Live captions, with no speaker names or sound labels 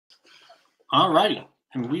All right,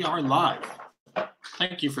 and we are live.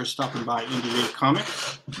 Thank you for stopping by Indie Dave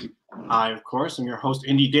Comics. I, of course, am your host,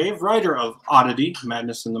 Indie Dave, writer of Oddity,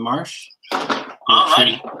 Madness in the Marsh. All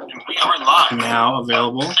right, and we are live. Now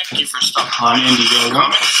available Thank you for stopping on Indie Dave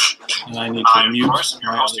Comics. And I need to mute. Of course, am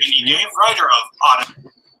your host, Indie Dave, writer of Oddity.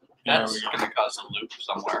 That's going to cause a loop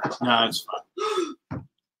somewhere. No, it's fine.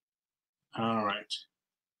 All right.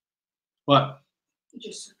 What?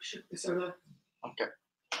 Just shook the soda. Okay.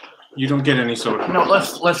 You don't get any soda. No,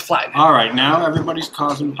 let's flatten it. All right, now everybody's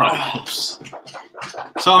causing problems.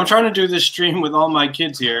 So I'm trying to do this stream with all my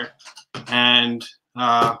kids here, and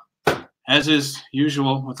as is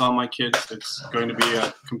usual with all my kids, it's going to be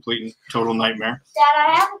a complete and total nightmare. Dad,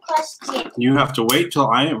 I have a question. You have to wait till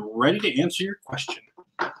I am ready to answer your question,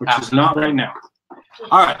 which is not right now.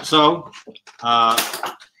 All right, so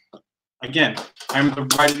again, I'm the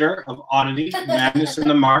writer of Oddity, Madness in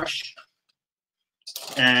the Marsh.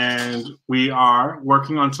 And we are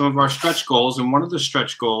working on some of our stretch goals, and one of the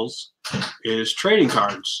stretch goals is trading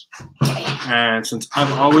cards. And since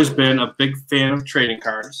I've always been a big fan of trading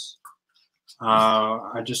cards,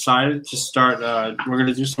 I decided to start, we're going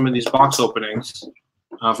to do some of these box openings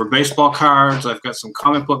for baseball cards. I've got some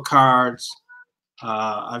comic book cards.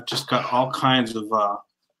 I've just got all kinds of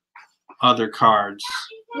other cards.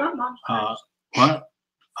 What?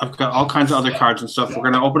 I've got all kinds of other cards and stuff. We're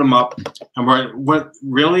going to open them up. And what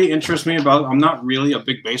really interests me about, I'm not really a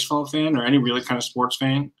big baseball fan or any really kind of sports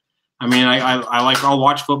fan. I mean, I'll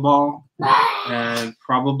watch football and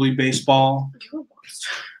probably baseball.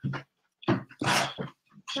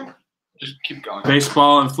 Just keep going.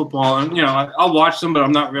 Baseball and football. And, you know, I'll watch them, but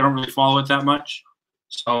I don't really follow it that much.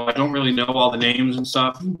 So I don't really know all the names and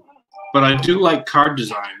stuff. But I do like card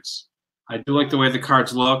designs. I do like the way the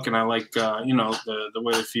cards look, and I like, you know, the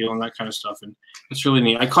way they feel and that kind of stuff. And it's really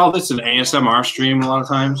neat. I call this an ASMR stream a lot of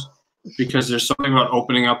times because there's something about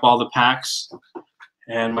opening up all the packs.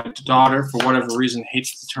 And my daughter, for whatever reason,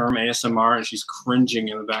 hates the term ASMR, and she's cringing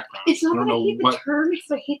in the background. It's not I don't that I know hate the term, it's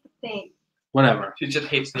that I hate the thing. Whatever. She just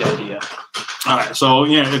hates the idea. All right, so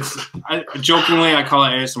yeah, jokingly I call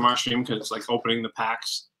it ASMR stream because it's like opening the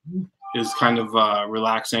packs is kind of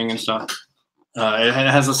relaxing and stuff. It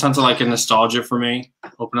has a sense of like a nostalgia for me.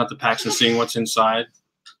 Open up the packs and seeing what's inside.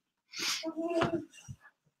 Oh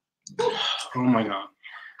my god.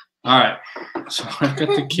 All right. So I've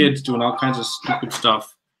got the kids doing all kinds of stupid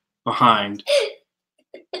stuff behind.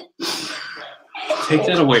 Take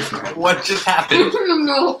that away from me. What just happened?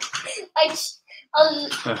 No.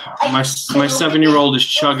 My 7-year-old is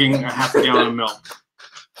chugging a half a gallon of milk.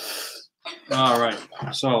 All right,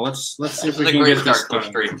 so let's see if we can get this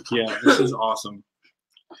done. Yeah, this is awesome.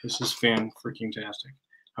 This is fan-freaking-tastic.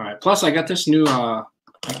 All right, plus I got this new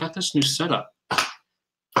setup.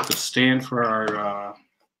 The stand for our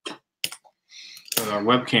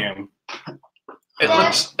webcam.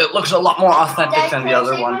 It looks a lot more authentic than the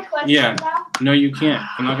other one. Yeah. No, you can't.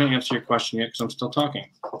 I'm not going to answer your question yet because I'm still talking.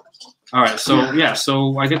 All right, so yeah,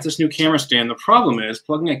 so I got this new camera stand. The problem is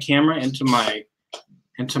plugging a camera into my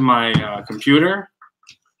computer.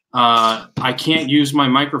 I can't use my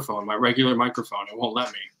microphone, my regular microphone. It won't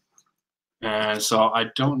let me. And so I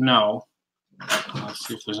don't know. Let's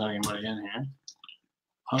see if there's anybody in here.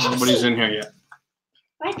 Oh, nobody's in here yet.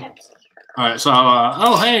 All right, so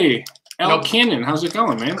oh hey, Al Cannon, how's it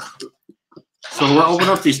going, man? So we're opening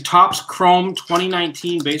up these Topps Chrome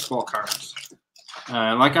 2019 baseball cards.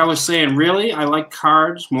 Like I was saying, really, I like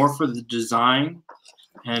cards more for the design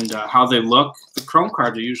and how they look. The Chrome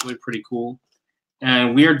cards are usually pretty cool.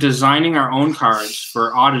 And we are designing our own cards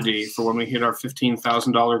for Oddity for when we hit our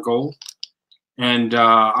 $15,000 goal. And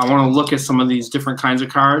I want to look at some of these different kinds of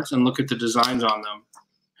cards and look at the designs on them,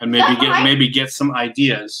 and maybe get some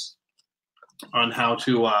ideas on how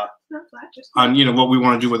to on what we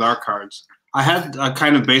want to do with our cards. I had a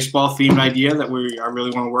kind of baseball themed idea that I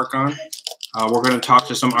really want to work on. We're going to talk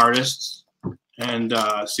to some artists and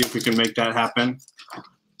see if we can make that happen.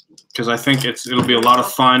 Because I think it'll be a lot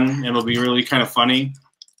of fun. It'll be really kind of funny.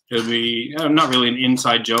 It'll be not really an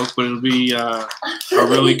inside joke, but it'll be a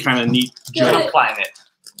really kind of neat joke. Don't plan it.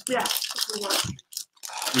 Yeah.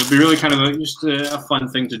 It'll be really kind of just a fun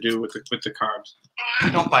thing to do with the cards.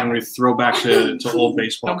 Don't bite And we throw back to old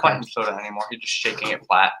baseball. Don't bite him soda anymore. You're just shaking it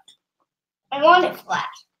flat. I want it flat.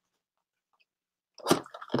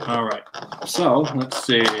 All right. So let's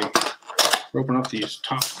see. We're opening up these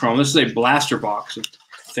Topps Chrome. This is a blaster box. If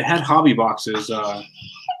they had hobby boxes,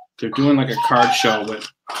 they're doing like a card show, but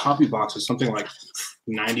hobby box is something like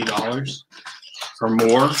 $90 or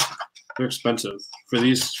more. They're expensive. For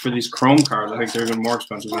these Chrome cards, I think they're even more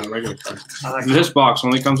expensive than the regular cards. This box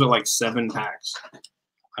only comes with like 7 packs.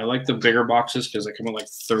 I like the bigger boxes because they come in like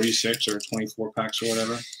 36 or 24 packs or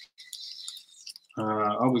whatever.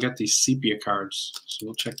 Oh, we got these sepia cards, so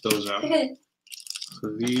we'll check those out.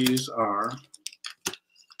 So these are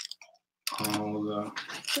all the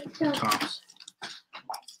tops.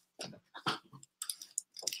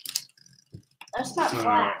 That's not All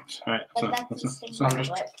flat. right. But that's the So I'm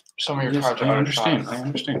just single Some of your Yes, cards I are understand. I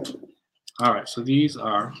understand. All right, so these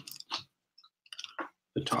are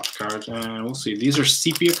the top cards, and we'll see. These are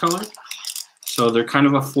sepia colored, so they're kind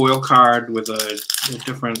of a foil card with a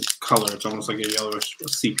different color. It's almost like a yellowish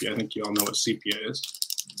sepia. I think you all know what sepia is.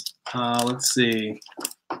 Let's see.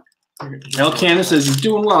 El Cannon says, "You're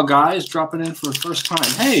doing well, guys. Dropping in for the first time.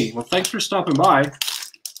 Hey, well, thanks for stopping by.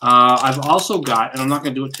 I've also got, and I'm not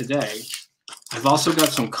going to do it today. I've also got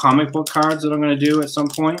some comic book cards that I'm going to do at some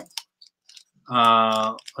point.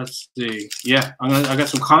 Let's see. Yeah, I got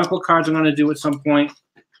some comic book cards I'm going to do at some point,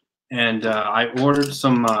 and I ordered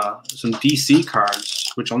some DC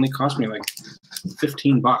cards, which only cost me like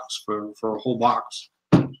 $15 for a whole box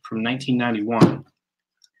from 1991.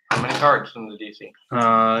 How many cards in the DC?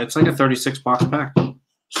 It's like a 36 box pack,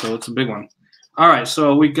 so it's a big one. All right,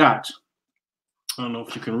 so we got. I don't know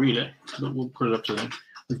if you can read it, but we'll put it up to them.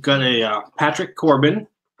 We've got a Patrick Corbin.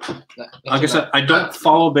 Like I said, I don't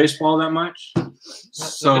follow baseball that much,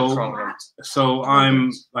 so I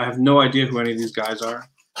have no idea who any of these guys are.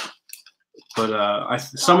 But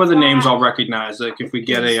some of the names I'll recognize. Like if we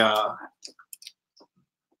get a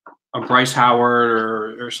Bryce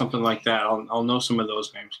Howard or something like that, I'll know some of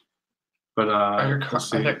those names. But let's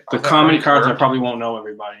see. The common cards I probably won't know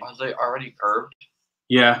everybody. Are they already curved?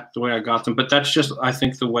 Yeah, the way I got them. But that's just, I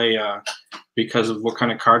think, the way, because of what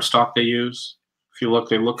kind of card stock they use. If you look,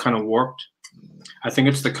 they look kind of warped. I think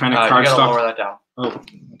it's the kind of card you gotta stock. lower that down. Oh,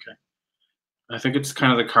 okay. I think it's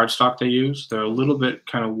kind of the card stock they use. They're a little bit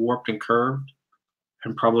kind of warped and curved,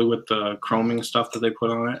 and probably with the chroming stuff that they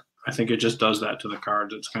put on it. I think it just does that to the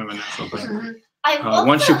cards. It's kind of a natural thing.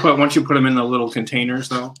 Once you put them in the little containers,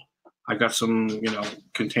 though, I got some,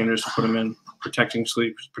 containers to put them in, protector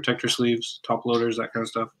sleeves, top loaders, that kind of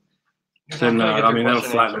stuff. Then that'll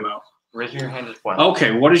flatten them out. Raising your hand is one.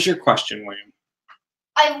 Okay, what is your question, William?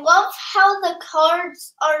 I love how the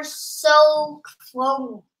cards are so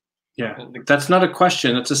clone. Yeah, that's not a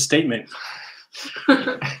question. That's a statement.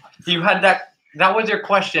 You had that. That was your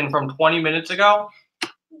question from 20 minutes ago.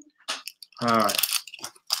 All right.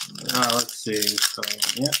 Let's see. So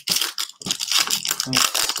yeah.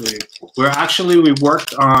 Let's see.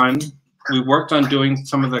 We worked on doing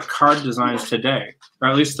some of the card designs today, or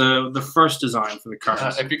at least the first design for the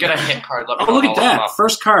cards. If you get a hit card, let me know. Oh, look at that!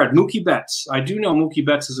 First card, Mookie Betts. I do know Mookie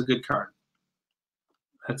Betts is a good card.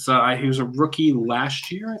 That's he was a rookie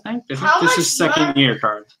last year, I think. This is second year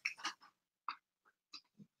card.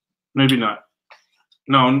 Maybe not.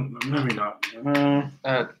 No, maybe not.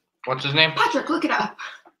 What's his name? Patrick, look it up.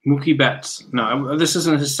 Mookie Betts. No, this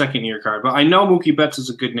isn't his second year card, but I know Mookie Betts is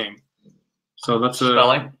a good name. So that's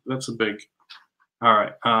a big. All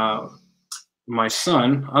right. My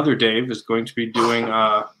son, other Dave, is going to be doing.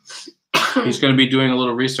 He's going to be doing a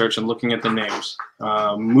little research and looking at the names.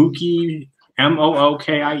 Mookie,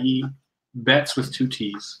 Mookie, Betts with 2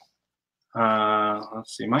 T's.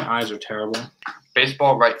 Let's see. My eyes are terrible.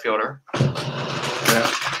 Baseball right fielder. Yeah.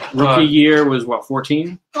 Rookie year was what,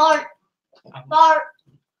 14? Bart.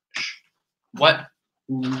 What?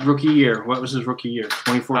 Rookie year. What was his rookie year?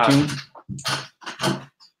 2014.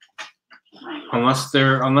 Unless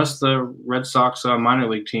the Red Sox minor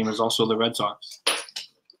league team is also the Red Sox.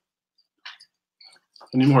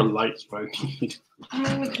 I need more lights, but I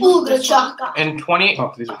need. Ooh, good shot. In 20.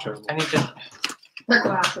 Oh, these are terrible. I need to. The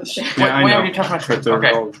glasses. Yeah, I know. Are you talking about?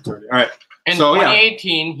 Okay. Okay. All right. In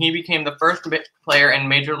 2018, he became the first player in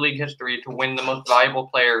Major League history to win the Most Valuable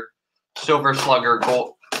Player, Silver Slugger,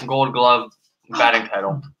 Gold Glove batting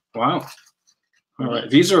title. Wow. All right.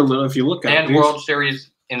 These are a little. If you look at and these, World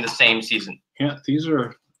Series in the same season. Yeah, these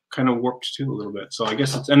are kind of warped too a little bit. So I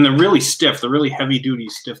guess and they're really stiff. They're really heavy duty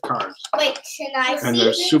stiff cards. Wait, can I see? And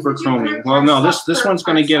they're super chromy. Well, no, this one's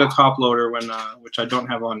going to get a top loader when which I don't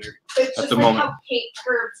have on there at the moment.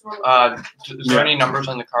 Is there any numbers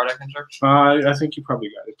on the card I can search? I think you probably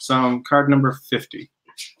got it. It's card number 50.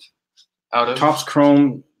 Out of Topps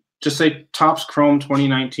Chrome. Just say Topps Chrome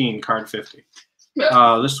 2019 card 50.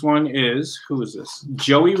 This one is, who is this?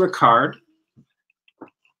 Joey Ricard.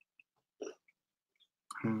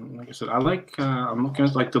 Like I said, I like. I'm looking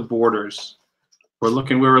at like the borders. We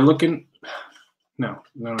were looking. No.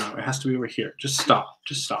 It has to be over here. Just stop.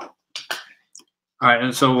 All right,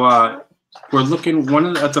 and so we're looking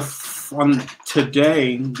on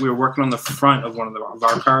today. We're working on the front of one of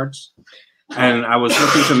our cards, And I was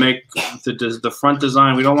looking to make the front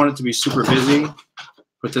design. We don't want it to be super busy,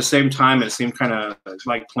 but at the same time, it seemed kind of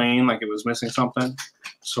like plain, like it was missing something.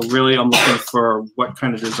 So really, I'm looking for what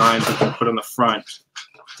kind of designs we can put on the front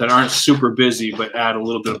that aren't super busy, but add a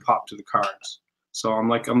little bit of pop to the cards. So I'm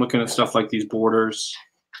looking at stuff like these borders,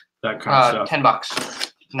 that kind of stuff.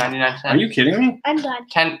 $10, 99 cents. Are you kidding me? I'm done.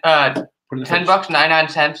 $10, 99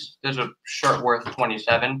 cents. There's a shirt worth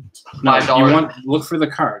 27. No, $5. look for the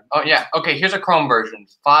card. Oh yeah. Okay. Here's a Chrome version.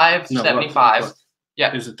 $5.75. Look.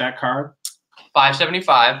 Yeah. Is it that card?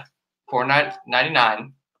 $5.75.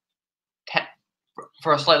 $4.99. 10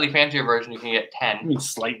 for a slightly fancier version. You can get 10. I mean,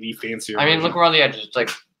 slightly fancier. I mean, version. look around the edges. It's like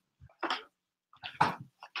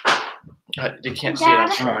you can't see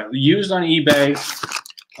it. All right, used on eBay.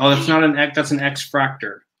 Oh, that's not an X. That's an X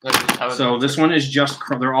Fractor. So this one is just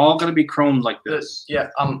they're all going to be chromed like this. Yeah.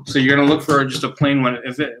 So you're going to look for just a plain one.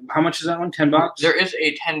 How much is that one? $10? There is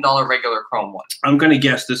a $10 regular Chrome one. I'm going to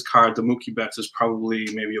guess this card, the Mookie Betts, is probably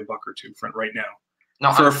maybe $1 or $2 for right now.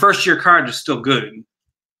 No, for a first year card, it's still good.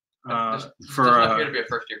 This doesn't appear to be a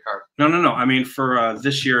first year card. No. I mean for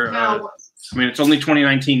this year. No. I mean it's only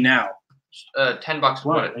 2019 now. $10.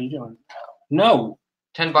 What are you doing? No.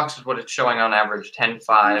 $10 is what it's showing on average. 10,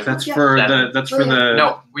 5. That's for the. That's for the.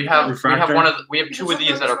 No, we have refractor? we have two of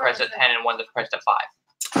these that are priced at 10 and one that's priced at 5.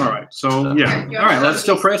 All right. So yeah. All right. That's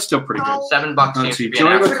still pretty good. $7 Let's seems see. to be Joey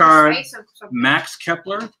an average. Ricard, Max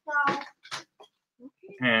Kepler, No.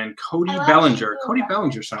 and Cody I love Bellinger. you. Cody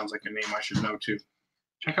Bellinger sounds like a name I should know too.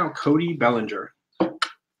 Check out Cody Bellinger.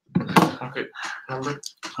 Okay. Number.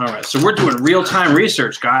 All right. So we're doing real-time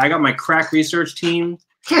research, guy. I got my crack research team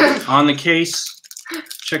on the case,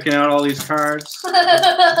 checking out all these cards.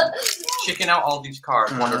 Checking out all these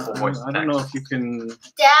cards. Wonderful voice. I don't know if you can.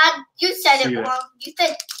 Dad, you said See it that. wrong. You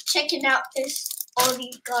said checking out all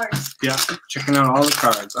these cards. Yeah, checking out all the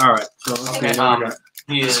cards. All right. So let's see Okay, what we got.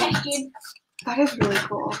 He is Checking. That is really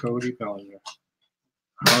cool. Cody Bellinger.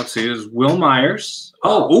 Let's see. This is Will Myers.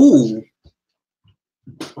 Oh,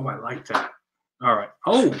 I like that. All right.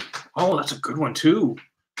 Oh, that's a good one too.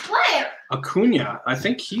 Where? Acuna. I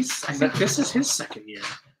think this is his second year.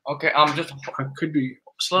 okay. Just I could be.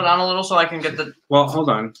 slow down a little so I can get the. Well, hold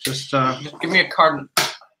on. Just Just give me a card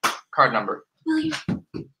number.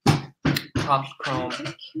 Topps Chrome.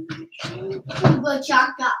 But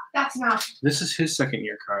Chaka. That's not. this is his second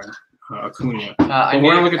year card. Acuna. I Well, we're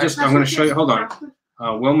gonna need- look at this. I'm going to show you. Hold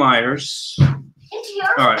on. Will Myers. Into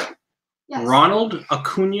your. All right. Yes. Ronald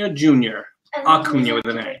Acuna Jr. Acuna with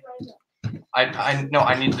an A.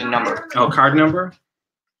 I need the number. Oh, card number.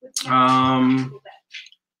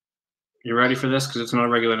 You ready for this? Because it's not a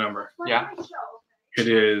regular number. Yeah. It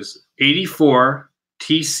is 84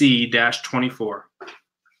 TC-24.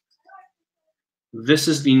 This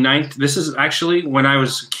is the ninth. This is actually when I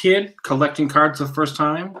was a kid collecting cards the first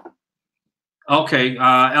time. Okay,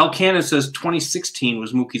 El Cannon says 2016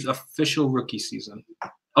 was Mookie's official rookie season.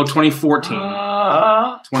 Oh, 2014.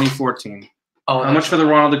 2014. Oh, How much for the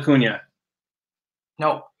Ronald Acuna?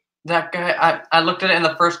 No, that guy. I looked at it, and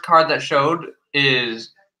the first card that showed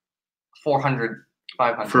is 400,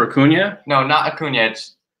 500. For Acuna? No, not Acuna.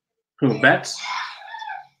 It's Who, Betts?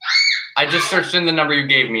 I just searched in the number you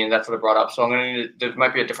gave me, and that's what it brought up. So I'm gonna need. There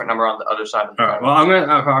might be a different number on the other side of the All right. card.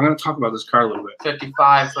 Well, I'm gonna talk about this card a little bit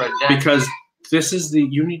 55 for a deck. because this is the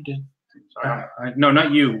you need to. Sorry, No,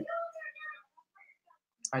 not you.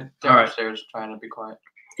 they're all right. upstairs trying to be quiet.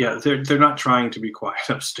 Yeah, they're not trying to be quiet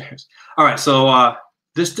upstairs. All right, so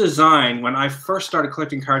this design, when I first started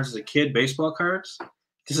collecting cards as a kid, baseball cards,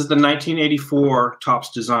 this is the 1984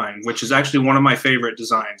 Topps design, which is actually one of my favorite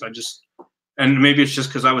designs. And maybe it's just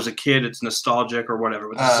because I was a kid, it's nostalgic or whatever.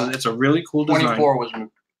 But it's a really cool design.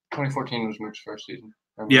 2014 was Mook's first season.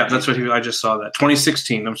 Yeah, that's what I just saw that.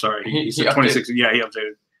 2016. I'm sorry, he said 2016. Yeah, he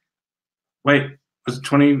updated. Wait, was it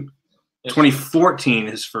 2014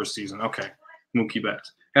 his first season? Okay, Mookie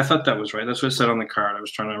Betts. I thought that was right. That's what it said on the card. I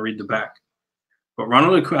was trying to read the back. But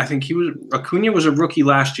Ronald Acuna, I think Acuna was a rookie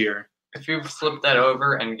last year. If you flip that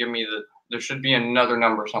over and give me there should be another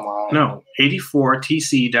number somewhere on it. No, 84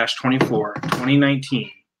 TC-24, 2019.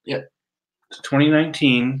 Yeah. It's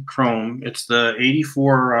 2019 Chrome. It's the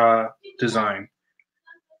 84 design.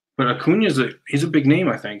 But Acuna's he's a big name,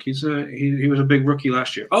 I think. He was a big rookie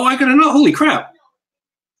last year. Oh, I gotta know. Holy crap.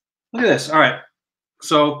 Look at this. All right.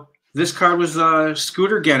 So this card was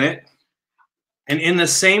Scooter Gennett. And in the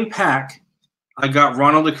same pack, I got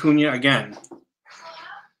Ronald Acuna again.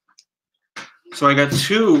 So I got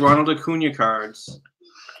 2 Ronald Acuna cards.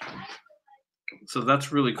 So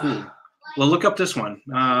that's really cool. Well, look up this one.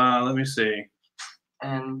 Let me see.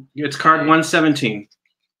 And It's card 117.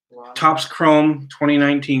 Topps Chrome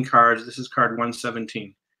 2019 cards. This is card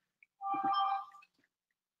 117.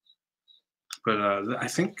 But I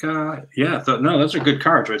think, yeah, no, those are good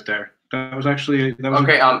cards right there. That was actually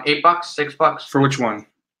Okay. $8, $6. For which one?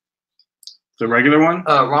 The regular one?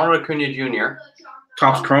 Ronald Acuna Jr.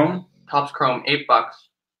 Topps Chrome. Topps Chrome, $8.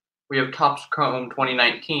 We have Topps Chrome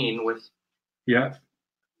 2019 with Yeah,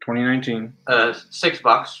 2019.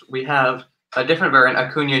 $6. We have a different variant,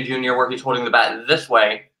 Acuna Jr., where he's holding the bat this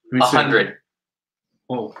way, Let me see. 100.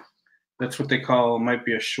 Oh, that's what they call might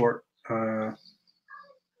be a short.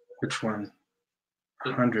 Which one?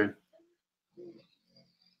 100.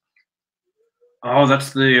 Oh,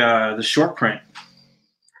 that's the short print.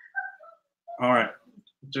 All right.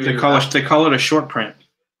 They call it a short print.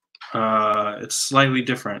 It's slightly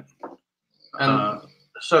different. And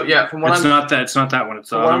so yeah, from what it's not that one. It's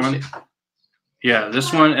the other one. Yeah,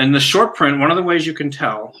 this one and the short print. One of the ways you can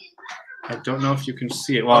tell. I don't know if you can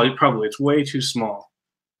see it. Well, it's way too small.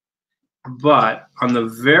 But on the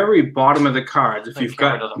very bottom of the cards, if you've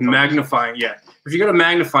got magnifying, if you got a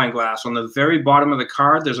magnifying glass on the very bottom of the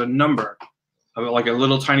card, there's a number, like a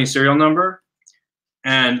little tiny serial number,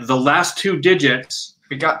 and the last 2 digits.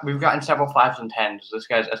 We've gotten several 5s and 10s. This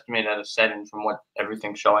guy's estimated at a 7 from what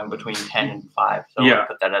everything's showing between 10 and 5. So we'll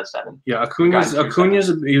put that at a 7. Yeah, Acuna's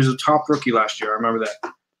he was a top rookie last year. I remember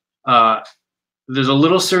that. There's a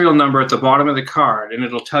little serial number at the bottom of the card, and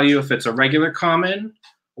it'll tell you if it's a regular common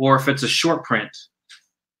or if it's a short print.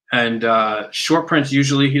 And short prints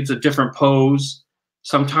usually it's a different pose.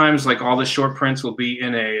 Sometimes like all the short prints will be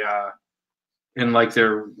in in like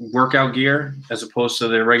their workout gear as opposed to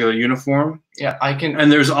their regular uniform. Yeah, I can. And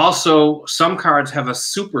there's also some cards have a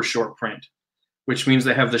super short print, which means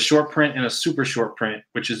they have the short print and a super short print,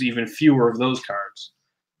 which is even fewer of those cards.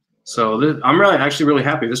 So I'm actually really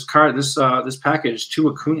happy. This card, this package, two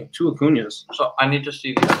Acunas. So I need to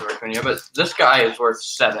see the other Acuna, but this guy is worth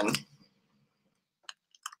 7.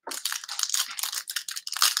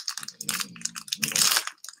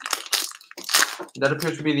 That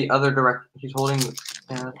appears to be the other direct. He's holding.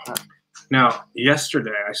 Now,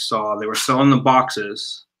 yesterday I saw they were selling the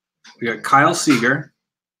boxes. We got Kyle Seager.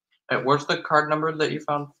 Where's the card number that you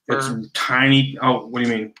found? It's tiny. Oh, what do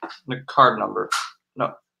you mean? The card number.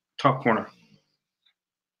 No. Top corner.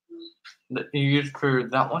 That you used for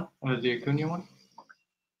that one? Or the Acuna one?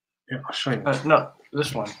 Yeah, I'll show you. No,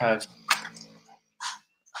 this one has.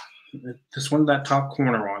 This one, that top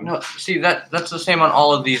corner one. No, see that's the same on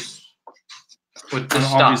all of these. With the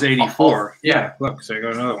all these 84. Yeah. Look, so I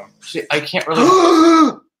got another one. See, I can't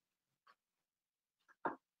really.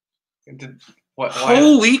 What?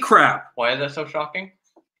 Holy crap! Why is that so shocking?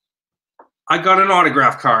 I got an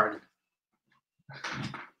autograph card.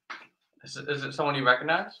 Is it someone you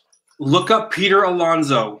recognize? Look up Peter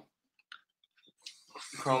Alonso.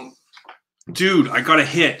 Chrome. Dude, I got a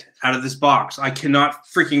hit out of this box. I cannot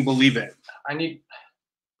freaking believe it. I need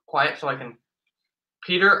quiet so I can.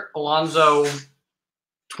 Peter Alonso.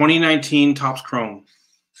 2019 Topps Chrome.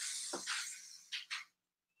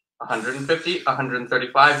 150,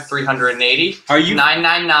 135, 380. Are you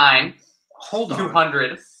 999? Hold on.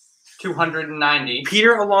 200, 290.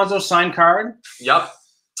 Peter Alonso signed card? Yup.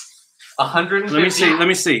 150. Let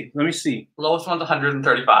me see. Lowest one's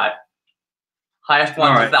 135. Highest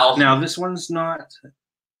one's right. 1,000. Now this one's not.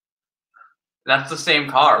 That's the same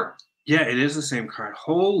card. Yeah, it is the same card.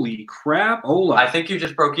 Holy crap, Ola. I think you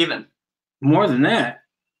just broke even. More than that.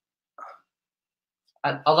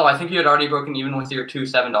 Although I think you had already broken even with your 2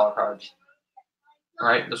 $7 cards.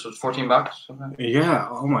 Right? This was $14. Okay. Yeah.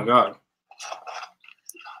 Oh my God.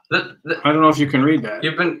 I don't know if you can read that.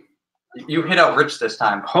 You hit out rich this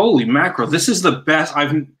time. Holy mackerel! This is the best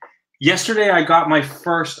I've. Yesterday I got my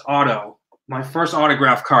first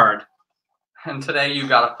autograph card. And today you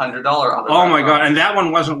got a $100 autograph. Oh my God! And that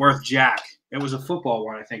one wasn't worth jack. It was a football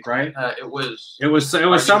one, I think, right? It was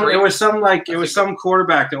some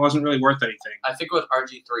quarterback that wasn't really worth anything. I think it was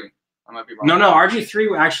RG3. I might be wrong. No,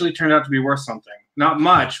 RG3 actually turned out to be worth something. Not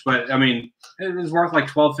much, but I mean, it was worth like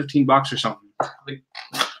 $12-15 or something.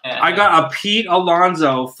 I got a Pete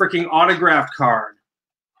Alonso freaking autographed card.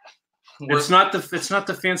 It's not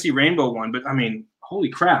the fancy rainbow one, but I mean, holy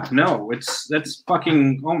crap! No, that's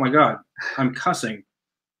fucking. Oh my God, I'm cussing.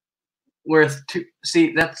 Worth two.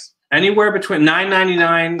 See, that's. Anywhere between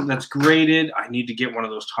 $9.99, that's graded. I need to get one of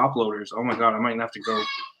those top loaders. Oh my God, I might have to go.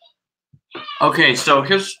 Okay, so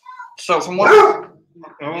from what.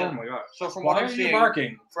 Oh my God. So from what I'm seeing,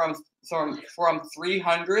 barking? From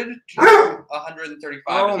 300 to 135.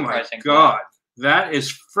 Oh my God, that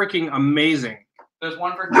is freaking amazing. There's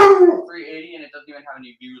one for 380, and it doesn't even have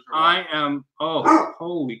any views. I am. Oh,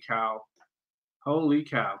 holy cow! Holy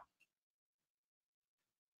cow!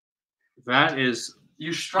 That is.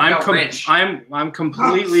 You struck out rich. I'm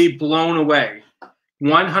completely blown away.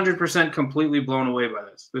 100% completely blown away by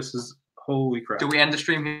this. This is holy crap. Do we end the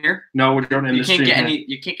stream here? No, we don't end the stream.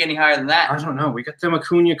 You can't get any higher than that. I don't know. We got them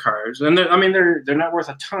Acuna cards, and they're not worth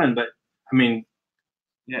a ton, but I mean,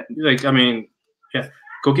 yeah, yeah.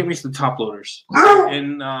 Go get me some top loaders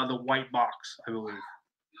in the white box, I believe,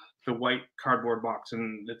 the white cardboard box,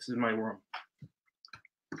 and it's in my room.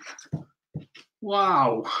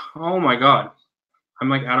 Wow! Oh my God, I'm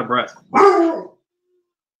like out of breath. I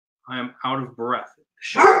am out of breath.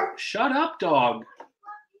 Shut up, dog.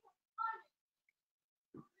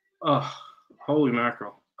 Oh, holy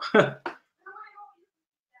mackerel.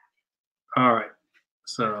 All right.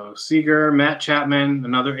 So Seager, Matt Chapman,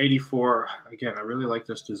 another 84. Again, I really like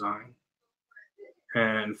this design.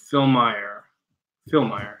 And Phil Meyer.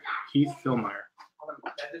 Keith Philmeyer.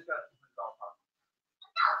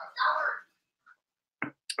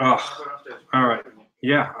 Oh, all right.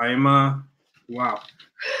 Yeah, I'm, wow.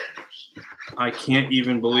 I can't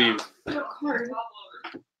even believe. Dad,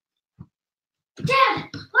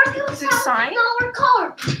 what do you Is it signed?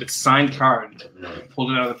 card? It's signed card.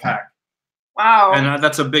 Pulled it out of the pack. Wow. And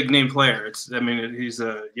that's a big name player. He's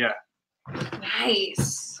a, yeah.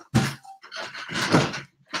 Nice.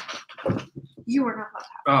 You were not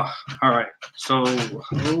allowed to Oh, all right. So,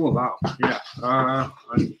 oh, wow. Yeah. I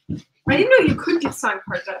didn't know you could get signed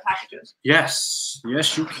cards out of packages. Yes.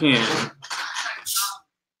 Yes, you can. Where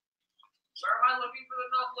am I looking for the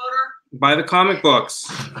top loader? Buy the comic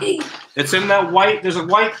books. It's in that white, there's a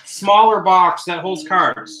white, smaller box that holds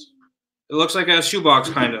cards. It looks like a shoebox,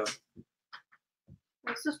 kind of.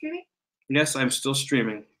 Are you still streaming? Yes, I'm still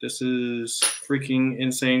streaming. This is freaking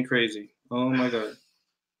insane crazy. Oh my God.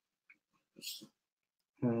 Let's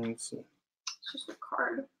see. It's just a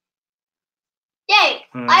card. Yay!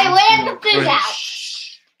 I win the fish out.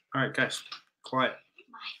 Shh. All right, guys. Quiet.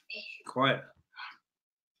 Quiet.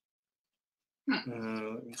 Let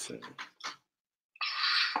me see.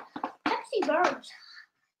 Pepsi birds.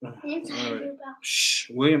 All right.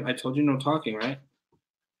 Shh, William. I told you no talking, right?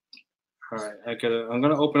 All right. I'm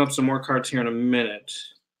gonna open up some more cards here in a minute.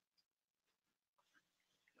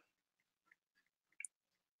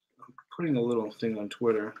 I'm putting a little thing on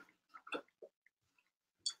Twitter.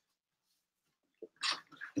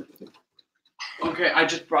 Okay, I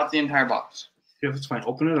just brought the entire box. Yeah, that's fine.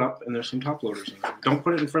 Open it up, and there's some top loaders in there. Don't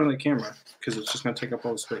put it in front of the camera because it's just gonna take up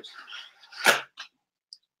all the space.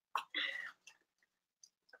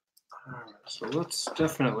 All right, so let's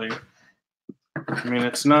definitely. I mean,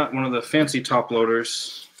 it's not one of the fancy top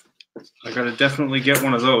loaders. I gotta definitely get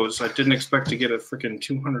one of those. I didn't expect to get a freaking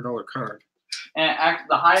 $200 card. And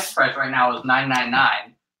the highest price right now is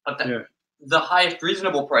 $9.99, but the highest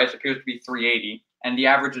reasonable price appears to be $3.80, and the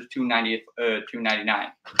average is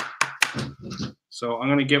 $2.99. So I'm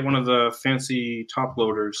gonna get one of the fancy top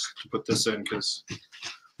loaders to put this in because,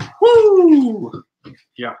 woo!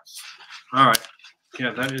 Yeah. All right.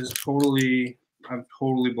 Yeah, that is totally. I'm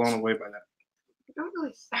totally blown away by that. You don't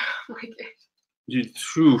really sound like it. You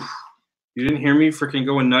didn't hear me freaking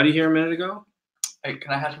going nutty here a minute ago? Hey,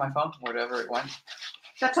 can I have my phone? Whatever it went.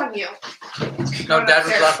 That's on you. No, Dad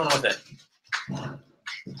was the last one with it.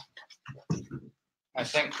 I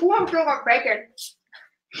think. Ooh, I'm still got bacon.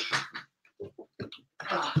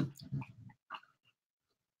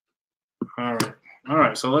 All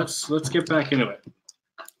right. So let's get back into it.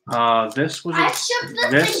 This was. I shook the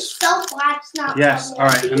thing so flat it's not. Yes. All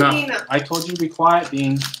right. Enough. Bean. I told you to be quiet,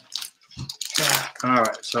 Bean. All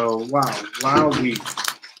right. So wow.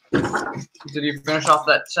 Did you finish off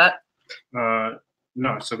that set? No,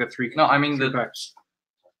 I still got three. No, I mean three the. packs.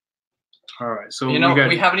 All right. So we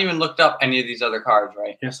haven't even looked up any of these other cards,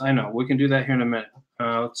 right? Yes, I know. We can do that here in a minute.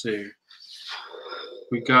 Let's see.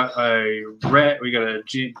 We got a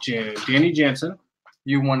Danny Jansen.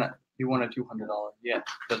 You won a $200. Yeah,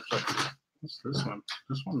 that's right. What's this one?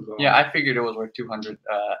 This one's. Yeah, I figured it was worth 200.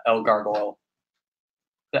 El Gargoyle.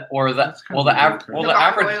 The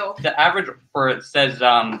average for it says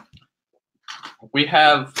we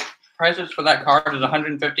have prices for that card is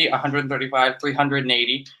 150, 135,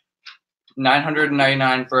 380,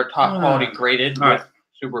 999 for a top quality graded with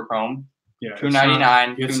super chrome. Yeah,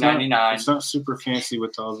 $299, $299. It's not super fancy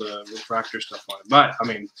with all the refractor stuff on it, but I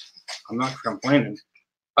mean, I'm not complaining.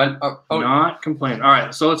 Not complaining. All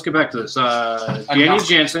right, so let's get back to this. Danny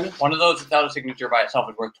Jansen. One of those without a signature by itself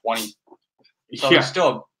is worth 20. So it's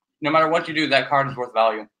still, no matter what you do, that card is worth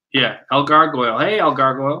value. Yeah, El Gargoyle. Hey, El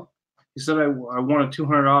Gargoyle. He said I wanted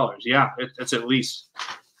 $200. Yeah, it's at least.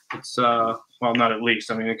 It's well, not at least.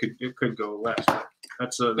 I mean, it could go less.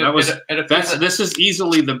 But this is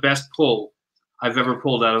easily the best pull I've ever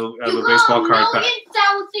pulled out of a You baseball card got pack.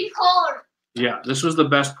 1,000 cards. Yeah, this was the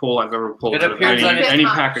best pull I've ever pulled It out of appears that any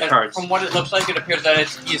it's- pack of cards. From what it looks like, it appears that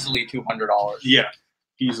it's easily $200. Yeah,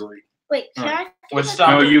 easily. Wait, can Alright. I? With No,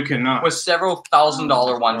 some, you cannot. with several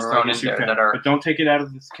 $1,000 ones Or I thrown in guess you there can, that are. but don't take it out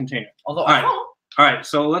of this container. Although, All right. All right,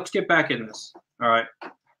 so let's get back in this. All right.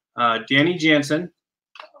 Danny Jansen.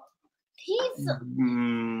 He's.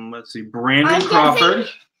 Let's see. Brandon I'm Crawford.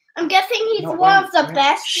 I'm guessing he's No, one of the wait.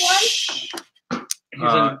 best ones. he's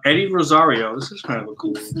a, Eddie Rosario. This is kind of a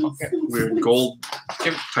cool, weird gold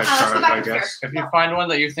if, type let's go card, back I upstairs. guess. if you find one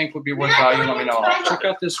that you think would be worth value, let me know. Check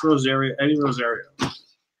out this Rosario, Eddie Rosario. I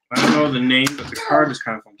don't know the name, but the card is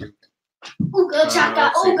kind of funky. Ooga chaka,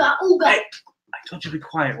 let's see. ooga ooga. Hey, I told you to be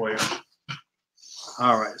quiet, William.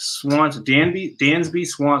 All right, Swanson, Dansby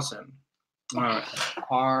Swanson. All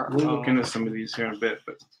right, we'll look into some of these here in a bit,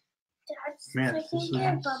 but Dad's Man, taking this is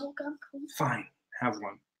their nice. bubble gum, please. fine, have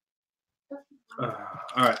one.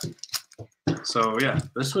 All right. So yeah,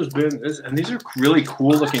 this was and these are really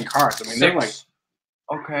cool looking cards. I mean, they're like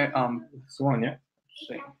Okay. it's the one, yeah. Let's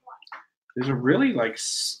see. These are really like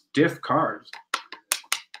stiff cards.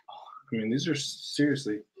 I mean, these are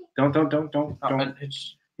seriously. Don't.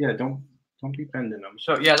 It's Yeah, don't be bending them.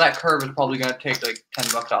 so yeah. That curve is probably gonna take like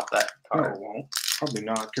 $10 off that No, card. it won't. Probably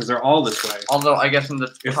not, because they're all this way. Although I guess in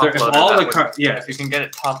the If top they're if loader, all that the would- cards, yeah. if you can get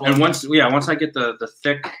it top loader. And once I get the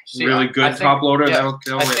thick, See, really I good think- top loader, yeah,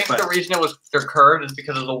 that'll I hit. think But, the reason it was they're curved is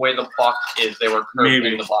because of the way the box is. They were curved Maybe.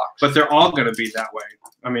 in the box. but they're all gonna be that way.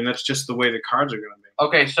 I mean, that's just the way the cards are gonna be.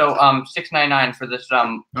 Okay, so $6.99 for this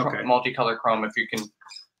Okay. multicolor chrome. If you can,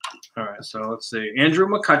 All right, so let's see. Andrew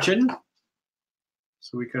McCutcheon.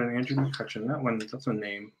 So we got an Andrew McCutcheon. That's a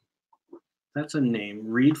name. That's a name.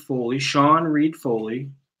 Reed Foley. Sean Reed Foley.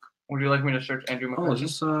 would you like me to search Andrew Oh, is McCutcheon?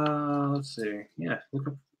 this let's see. Yeah, look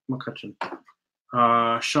up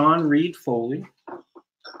McCutcheon. Sean Reed Foley.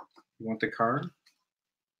 You want the card?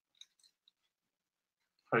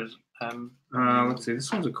 Let's see.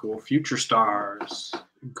 This one's a cool. Future Stars.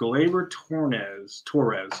 Gleyber Torres.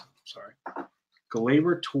 Sorry.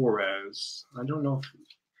 Gleyber Torres. I don't know if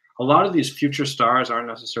a lot of these future stars aren't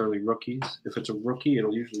necessarily rookies. If it's a rookie,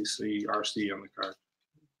 it'll usually see RC on the card.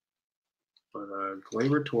 But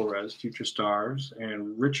Gleyber Torres, future stars,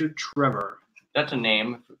 and Richard Trevor. That's a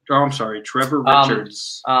name. Oh, I'm sorry, Trevor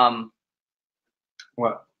Richards.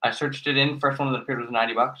 What? I searched it in. First one that appeared was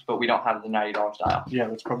 $90, but we don't have the $90 style. Yeah,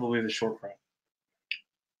 that's probably the short print.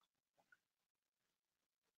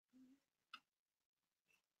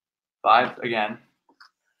 Five again.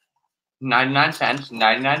 99 cents.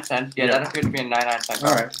 99 cents. Yeah, Yeah. that appeared to be a 99 cent.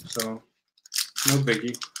 All right, so no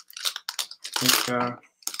biggie. I think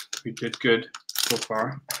we did good so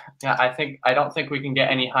far. Yeah, I don't think we can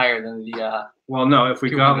get any higher than the. Well, no, if we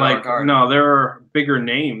got $200 like card. no, there are bigger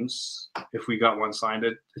names. If we got one signed,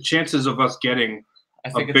 the chances of us getting I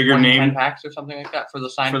think it's bigger 1 in 10 name packs or something like that for the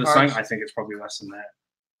signed for the cards. sign, I think it's probably less than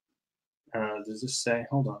that. Does this say?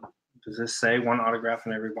 Hold on. Does this say one autograph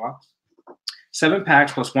in every box? 7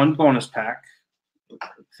 packs plus 1 bonus pack.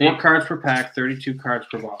 4 cards per pack, 32 cards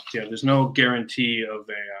per box. Yeah, there's no guarantee of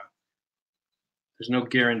a. There's no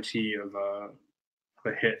guarantee of a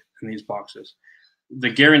hit in these boxes. The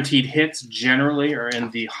guaranteed hits generally are in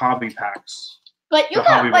the hobby packs, But you the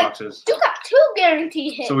got hobby like boxes. you got 2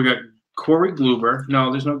 guaranteed hits. So we got Corey Gluber.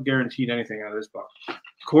 No, there's no guaranteed anything out of this box.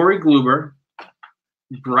 Corey Gluber,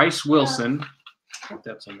 Bryce Wilson. I think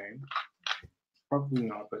that's a name. Probably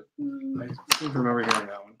not, but I seem to remember hearing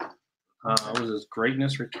that one. What was this?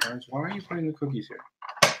 Greatness Returns. Why are you putting the cookies here?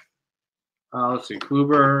 Let's see.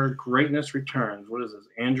 Kluber, Greatness Returns. What is this?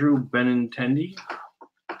 Andrew Benintendi.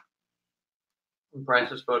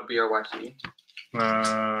 Bryce is spelled BRYC.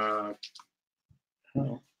 Oh,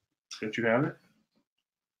 didn't you have it?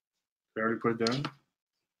 Did I already put it down?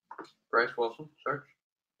 Bryce Wilson, search.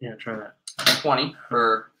 Yeah, try that. 20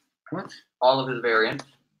 for What? all of his variants.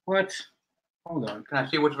 What? Hold on. Can I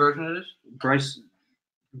see which version it is?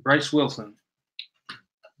 Bryce Wilson.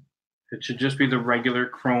 It should just be the regular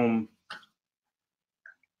chrome.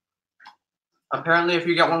 Apparently, if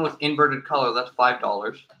you get one with inverted color, that's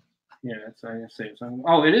 $5. Yeah, that's I say it's on.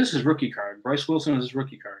 Oh, it is his rookie card. Bryce Wilson is his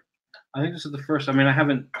rookie card. I think this is the first. I mean, I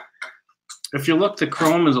haven't. If you look, the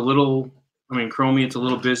chrome is a little. I mean, chromey. It's a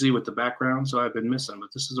little busy with the background, so I've been missing. But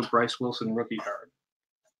this is a Bryce Wilson rookie card.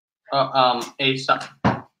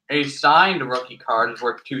 A signed rookie card is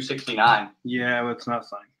worth $269. Yeah, but it's not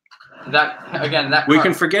signed. That again, that We card,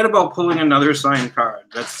 can forget about pulling another signed card.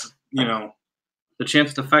 That's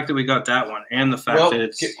the fact that we got that one, and the fact Well, that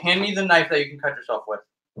it's hand me the knife that you can cut yourself with.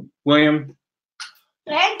 And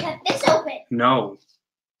cut this open. no.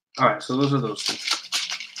 All right, so those are those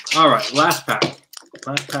two. All right, last pack.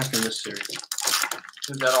 Last pack in this series.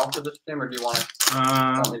 Is that all for this game, or do you want to?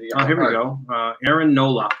 Oh, me to get here we my go. Aaron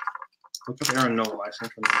Nola. Look up Aaron Nola. I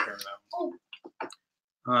sent him here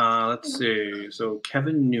now. Let's see. So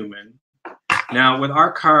Kevin Newman. Now with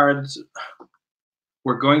our cards,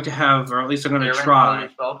 we're going to have, or at least I'm going to try.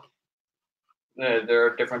 There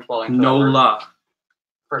are different spellings. Nola.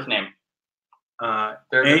 First name.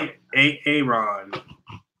 Aaron.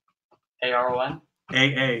 A-R-O-N?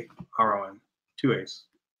 A-A-R-O-N. 2 A's.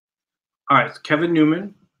 All right, Kevin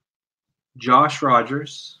Newman, Josh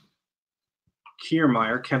Rogers,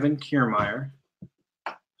 Kiermaier, Kevin Kiermaier.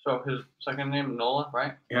 So his second name, Nola,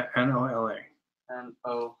 right? Yeah, N-O-L-A.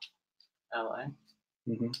 N-O-L-A.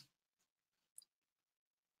 Mm-hmm.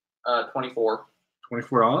 24.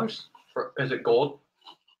 $24? Is it gold?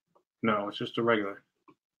 No, it's just a regular.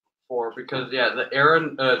 Because the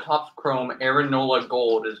Aaron Topps Chrome Aaron Nola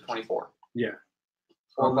Gold is 24. Yeah.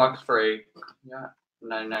 $4 for a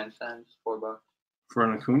 99 cents. $4 For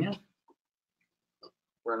an Acuna?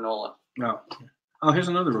 for a Nola. No. Oh, here's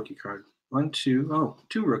another rookie card. 1, 2. Oh,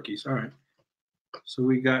 2 rookies. All right. So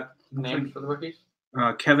we got Names for the rookies?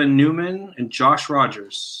 Kevin Newman and Josh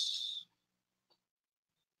Rogers.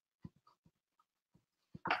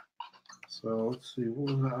 So let's see.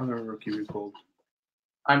 What was the other rookie we pulled?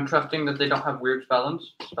 I'm trusting that they don't have weird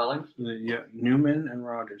spellings. Yeah, Newman and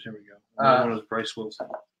Rogers. Here we go. Another one was Bryce Wilson.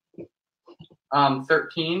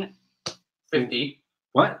 1350.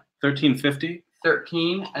 What? 1350?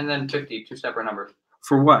 13 and then 50, 2 separate numbers.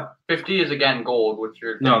 For what? 50 is again gold, which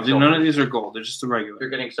you're No, getting none of silvers. these are gold. They're just the regular.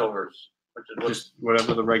 You're getting silvers, which is Just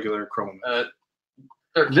whatever the regular chrome is.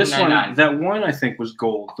 $13.99. This one, that one I think was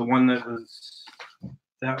gold. The one that was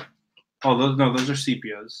that. Oh, those are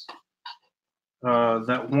sepias.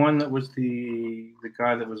 That one that was the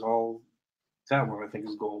guy that was all. That one I think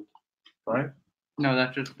is gold, right? No,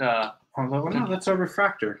 that's just Oh, no, that's a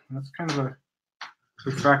refractor. That's kind of a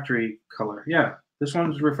refractory color. Yeah, this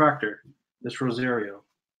one's refractor. This Rosario.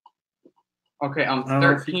 okay. I don't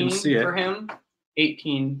know if you can 13 see it. for him,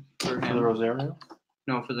 18 for For the him. Rosario?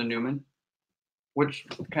 No, for the Newman. Which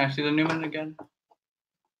can I see the Newman again?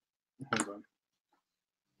 Hold on.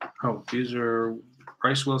 Oh, these are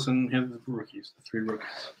Bryce Wilson, the rookies, the 3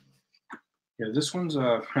 rookies. Yeah, this one's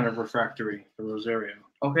kind of refractory, the Rosario.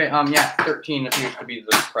 Okay. Yeah, 13 appears to be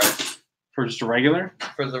the price For just a regular?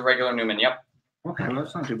 for the regular Newman. Yep. Okay, well,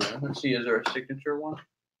 that's not too bad. Let's see. Is there a signature one?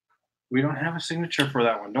 We don't have a signature for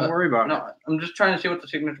that one. Don't worry about it. No, I'm just trying to see what the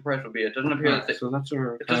signature price will be. It doesn't appear Alright, that. so that's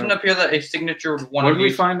our. It doesn't appear that a signature one What of did we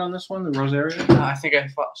these. find on this one? The Rosario? I think I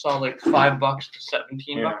saw like $5 to $17.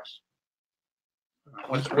 Yeah.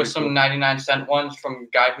 With some 99-cent ones from a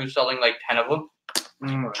guy who's selling like 10 of them.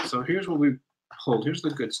 All right, so here's what we pulled. Here's the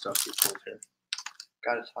good stuff we pulled here.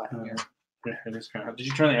 God, it's hot in here. Yeah, it is kind of. Did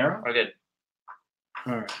you turn the arrow? I did.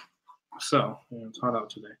 All right. So yeah, it's hot out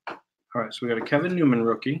today. All right, so we got a Kevin Newman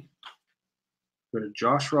rookie. We got a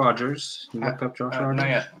Josh Rogers. You looked up Josh Rogers? Not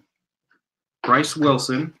yet. Bryce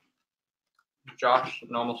Wilson. Josh,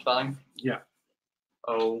 normal spelling. Yeah.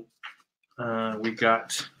 Oh. We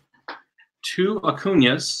got 2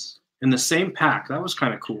 Acuñas in the same pack. That was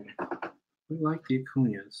kind of cool. We like the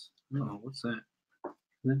Acuñas. Oh, what's that?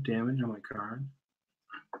 Is that damage on my card?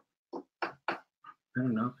 Better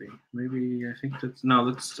not be. Maybe I think that's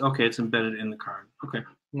that's okay. It's embedded in the card. Okay.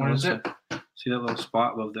 What is it? See that little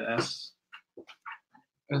spot above the S?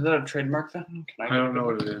 Is that a trademark then? Can I don't know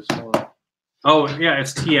what it is. Hold on. Oh yeah,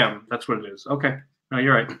 it's TM. That's what it is. Okay. No,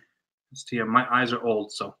 you're right. It's TM. My eyes are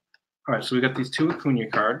old, so. All right, so we got these 2 Acuna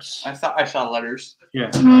cards. I thought I saw letters. Yeah,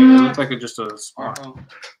 it looked like just a spot.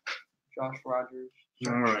 Josh Rogers.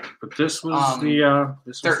 All right, but this was the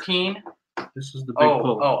this was 13. This is the big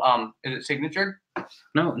pull. Is it signature?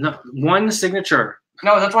 No, one signature.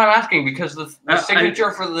 No, that's why I'm asking, because the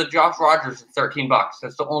signature for the Josh Rogers is $13.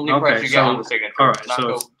 That's the only price you get on the signature. All right,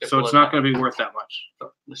 so it's not going to be worth that much.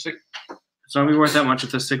 It's not going to be worth that much if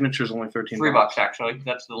the signature is only $13. $3 actually.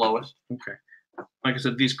 That's the lowest. Okay. Like I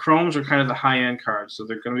said, these chromes are kind of the high-end cards, so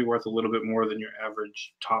they're going to be worth a little bit more than your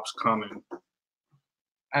average Topps common.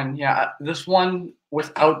 And yeah, this one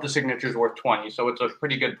without the signature is worth $20, so it's a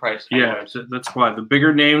pretty good price. Yeah, so that's why the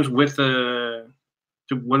bigger names with the.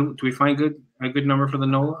 Do we find a good number for the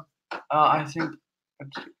Nola? I think.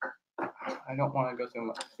 I don't want to go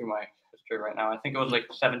through my history right now. I think it was like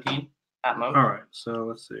 17 at most. All right, so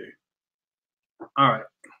let's see. All right,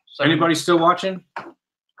 So anybody still watching? I'm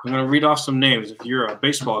going to read off some names. If you're a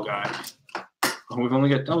baseball guy, we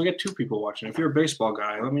got 2 people watching. If you're a baseball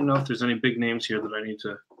guy, let me know if there's any big names here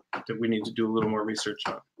that we need to do a little more research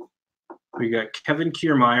on. We got Kevin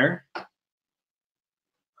Kiermaier,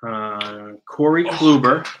 Corey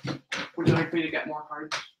Kluber. Would you like me to get more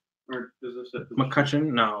cards? Or does this it? McCutcheon.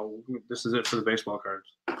 No, this is it for the baseball cards.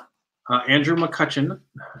 Andrew McCutcheon.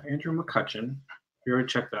 You already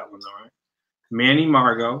checked that one, though, right? Manny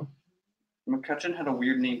Margot. McCutcheon had a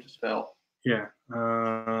weird name to spell. Yeah.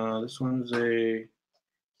 This one's a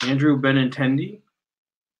Andrew Benintendi.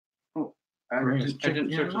 I Great. didn't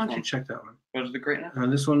Yeah, search why this don't you one. check that one? What is the greatness?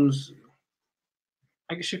 This one's.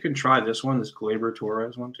 I guess you can try this one. This Gleyber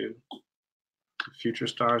Torres one too. Future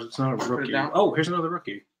Stars. It's not a Put it rookie. down. Oh, here's another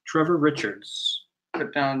rookie. Trevor Richards.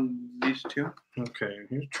 Put down these two. Okay,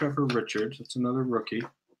 here's Trevor Richards. That's another rookie.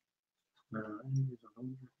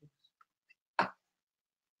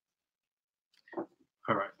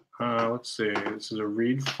 All right. Let's see. This is a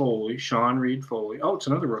Reed Foley. Sean Reed Foley. Oh, it's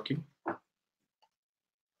another rookie.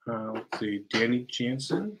 Let's see. Danny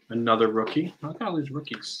Jansen. Another rookie. Look at all these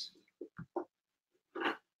rookies.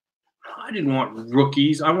 I didn't want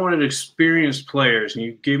rookies. I wanted experienced players, and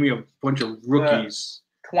you gave me a bunch of rookies.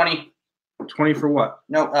 20. 20 for what?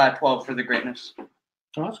 No, 12 for the greatness.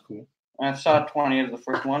 Oh, that's cool. I saw 20 as the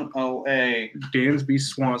first one. Oh, a Dansby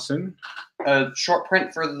Swanson. short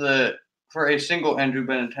print for a single Andrew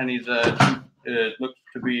Benintendi's looks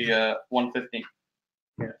to be 150.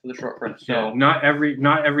 Yeah. For the short print. So So not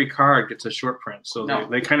every card gets a short print. So No.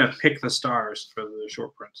 they kind of pick the stars for the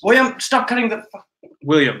short prints. William, stop cutting the.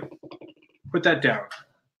 William, put that down.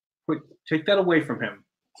 Take that away from him.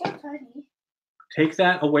 So funny. Take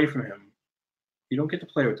that away from him. You don't get to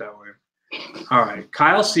play with that one. All right,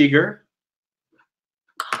 Kyle Seager.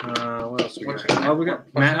 What else we What's got? the Oh, we got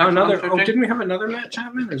next Matt. one? Another. Oh, Searching? didn't we have another Matt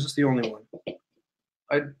Chapman? Or is this the only one?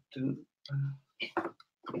 I didn't. I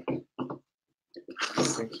don't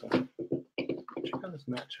think so. Check out this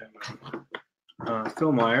Matt Chapman.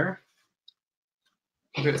 Phil Meyer.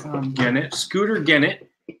 Okay, Gennett. Scooter Gennett.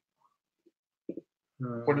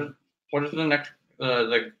 what is the next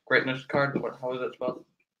the greatness card? How is it spelled?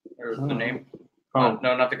 Or the name? Oh,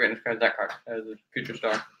 No, not the greatness card. That card. The future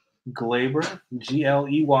star. Gleyber.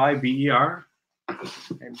 Gleyber. B-E-R.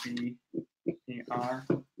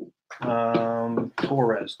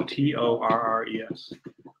 Torres. Torres.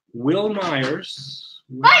 Will Myers.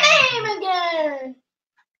 My name again.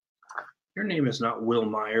 Your name is not Will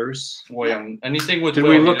Myers. William. Anything with Did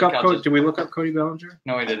Will, we he look just up? counts as- Did we look up Cody Bellinger?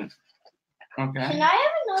 No, I didn't. Okay. Can I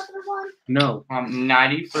have another one? No.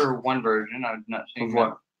 90 for one version. I've not seen Of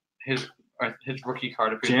what? His rookie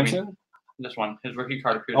card appears to be Jansen? this one. His rookie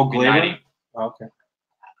card appears Oh, to be Gleyber? 90. Oh, okay.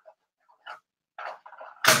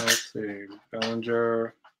 Let's see.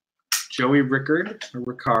 Bellinger. Joey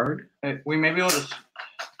Ricard. We may be able to.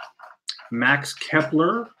 Max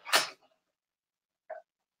Kepler.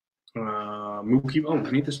 Mookie. Oh,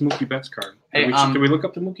 I need this Mookie Betts card. Hey, Did we look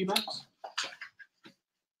up the Mookie Betts?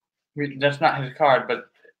 That's not his card, but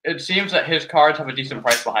it seems that his cards have a decent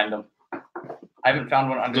price behind them. I haven't found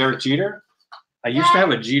one under. Derek Jeter? I used to have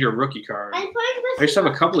a Jeter rookie card. I'm putting this. I used to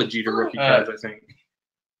have a couple of Jeter rookie cards, I think.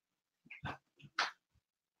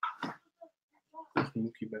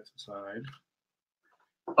 Mookie Betts aside.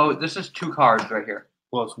 Oh, this is two cards right here.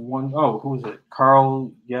 Well, it's one. Oh, who is it?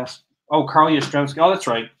 Carl. Yes. Oh, Carl Yastrzemski. Oh, that's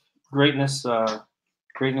right. Greatness.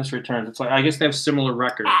 Greatness returns. It's like I guess they have similar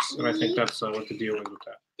records, and I think that's what the deal is with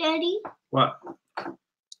that. Daddy. What?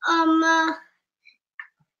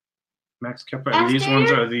 Max Kepler. And these After-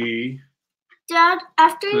 ones are the Dad,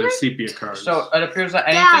 after the you're sepia cards. So it appears that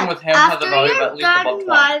anything Dad, with him has a after value of you're at least above done 20.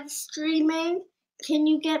 live streaming, can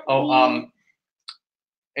you get me?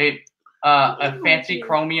 A fancy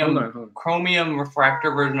chromium Hold on. chromium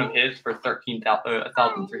refractor version of his for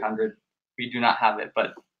 1,300. We do not have it,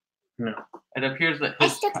 but No. it appears that I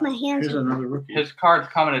stuck my hands. Here's another rookie. his cards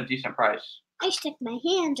come at a decent price. I stuck my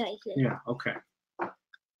hands right here. Yeah. Okay.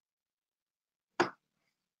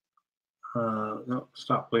 No,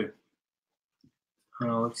 stop, please.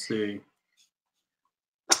 Let's see.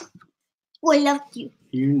 Oh, I loved you.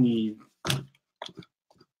 You need.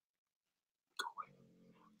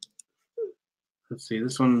 Let's see.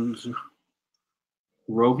 This one's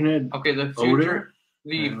Rogned. Okay, the Oder? future I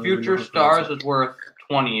don't even know future how to stars pronounce is worth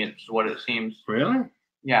 20. Is what it seems. Really?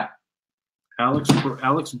 Yeah, Alex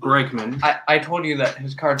Bregman. I told you that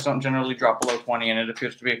his cards don't generally drop below 20, and it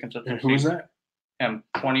appears to be a And consistency. who is that?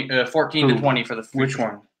 14 Who? to 20 for the future. Which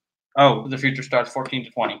one? Oh, The future stars 14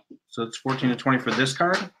 to 20 so it's 14 to 20 for this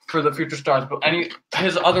card? for the future stars. But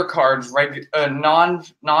his other cards,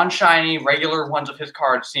 non-shiny regular ones of his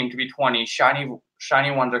cards seem to be 20. Shiny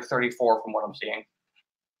ones are 34 from what I'm seeing.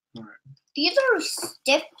 These are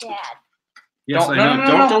stiff, Dad. Yes, Don't- I no, know.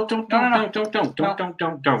 no, no, Don't. no,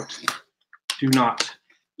 Do not.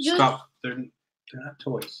 You- Stop. They're not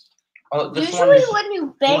toys. Oh, this Usually one is, when you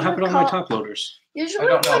What bang happened a on my card, top loaders? usually I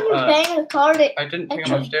don't when know, you bang a card, it. I didn't take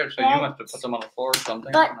them Actually, upstairs, so you bang- must have put them on the floor or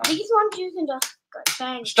something. But I don't know. these ones you can just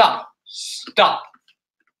bang. Stop! Stop!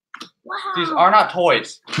 Wow. These are not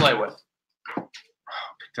toys to play with. Pick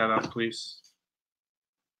that up, please.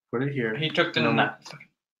 Put it here. He took the. No.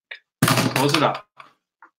 Close it up.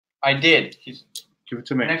 I did. He's Give it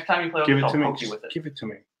to me. next time you play with Give it, it I'll to me. poke you with it. Give it to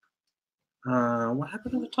me. What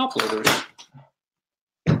happened to the top loaders?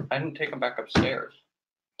 I didn't take them back upstairs.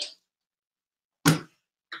 They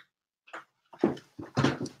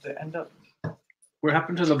end up. What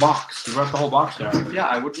happened to the box? You brought the whole box down. Yeah,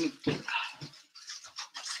 I wouldn't. You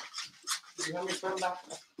want me to put them back?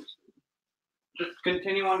 Just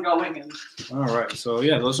continue on going and. All right. So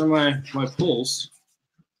yeah, those are my pulls,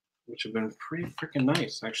 which have been pretty freaking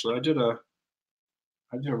nice. Actually, I did a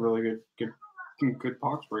really good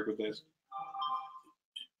box break with this.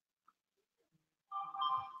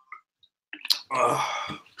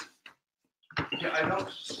 Yeah, I don't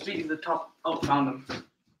see the top. Oh, found them.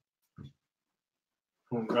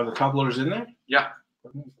 Are the top loaders in there? Yeah.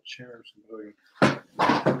 Chairs. Let's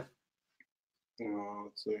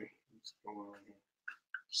see. What's going on here?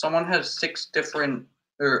 Someone has 6 different,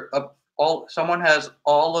 or all. Someone has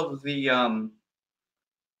all of the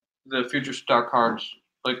Future Star cards,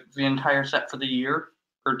 like the entire set for the year,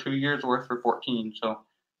 for 2 years worth for 14. So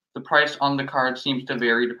the price on the card seems to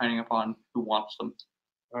vary depending upon who wants them.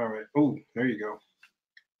 All right. Oh, there you go.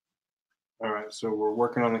 All right. So we're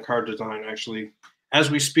working on the card design. Actually, as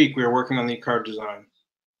we speak, we are working on the card design.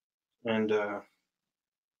 And all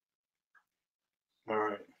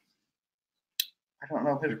right. I don't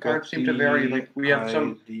know. His We've cards got seem to vary. Like we have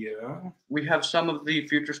some of the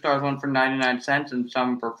Future Stars on for 99 cents and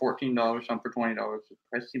some for $14, some for $20. The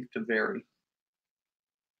price seems to vary.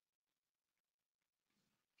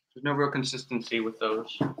 There's no real consistency with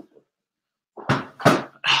those.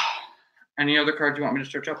 Any other cards you want me to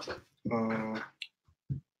search up? Well,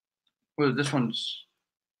 this one's.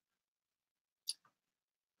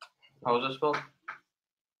 How is this spelled?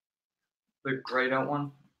 The grayed out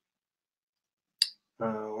one?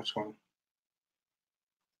 Which one?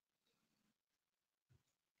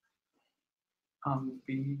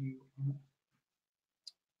 B.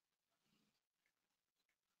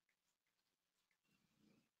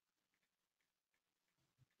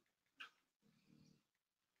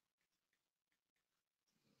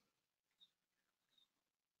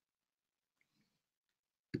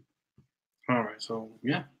 All right. So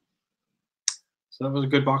yeah. So that was a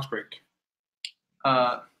good box break.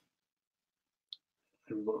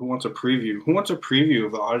 Who wants a preview? Who wants a preview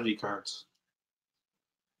of the oddity cards?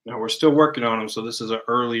 Now we're still working on them, so this is an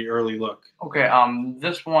early look. Okay.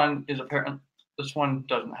 This one is apparent. This one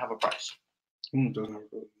doesn't have a price. Doesn't have,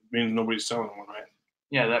 means nobody's selling one, right?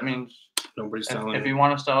 Yeah, that means Nobody's selling if it. you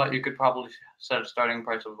want to sell it, you could probably set a starting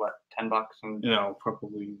price of what, $10, and No,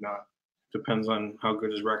 probably not. Depends on how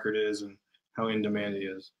good his record is and how in demand he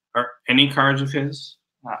is. Are any cards of his?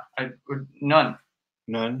 I would none.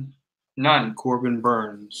 None. Corbin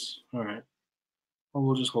Burns. All right. Well,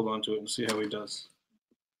 we'll just hold on to it and see how he does.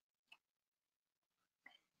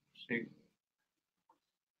 See,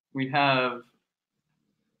 we have.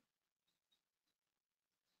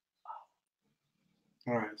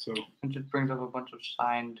 All right. So It just brings up a bunch of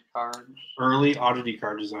signed cards. early oddity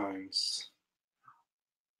card designs.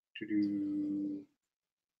 To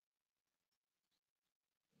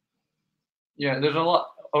Yeah, there's a lot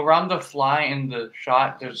around the fly in the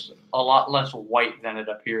shot. There's a lot less white than it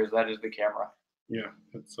appears. That is the camera. Yeah,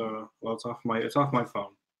 it's well, it's off my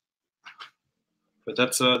phone. But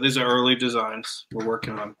that's these are early designs we're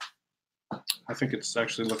working on. I think it's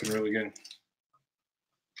actually looking really good.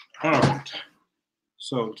 All right.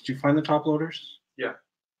 So, did you find the top loaders? Yeah.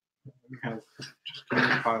 We have just give me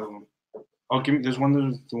a pile of them. Oh, give me. There's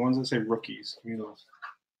the ones that say rookies. Give me those.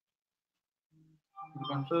 A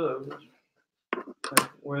bunch of those. Like,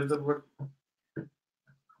 where's the rook?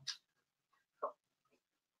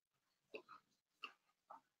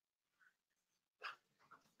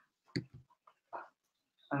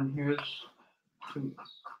 And here's two.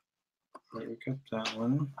 Right, we got that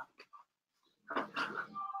one.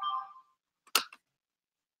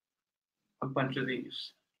 A bunch of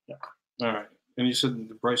these. All right. And you said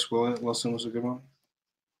the Bryce Wilson was a good one?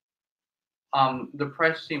 The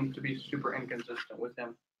price seems to be super inconsistent with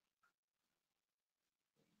him.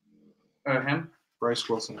 Him? Bryce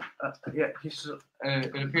Wilson. Yeah, he's.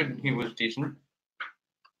 It appeared that he was decent.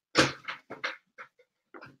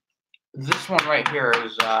 This one right here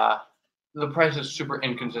is the price is super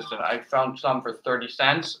inconsistent. I found some for 30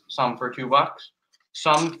 cents, some for $2,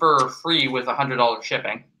 some for free with $100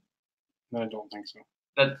 shipping. I don't think so.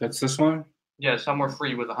 That's this one. Yeah, some were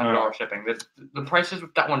free with $100 shipping. The prices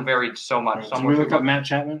with that one varied so much. Right, Some so were we look $2. up Matt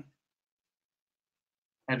Chapman.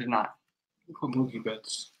 I did not. Put Mookie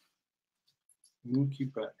Betts.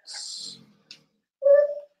 Mookie Betts.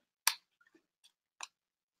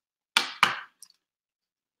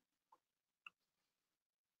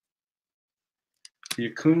 The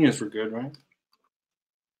Acuñas were good, right?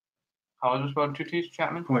 How is this spelled? 2 T's,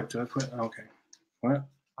 Chapman? Wait, did I put? Okay. What?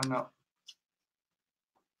 I know.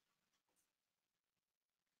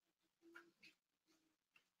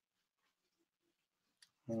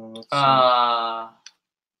 Let's see.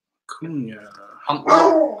 Acuña.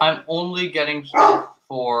 I'm only getting stuff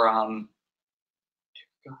for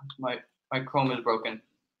God, my Chrome is broken.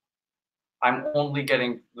 I'm only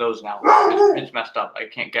getting those now. It's messed up. I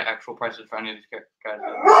can't get actual prices for any of these guys.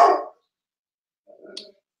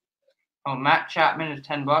 Oh, Matt Chapman is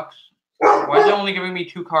 $10. Why is it only giving me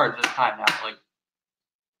 2 cards this time now? Like,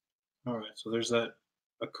 all right, so there's that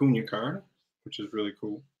Acuña card, which is really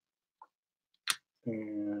cool.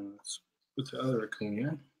 And let's put the other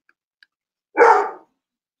Acuña.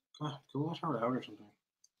 God, go let her out or something.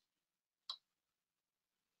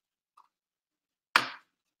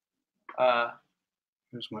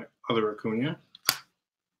 Here's my other Acuña.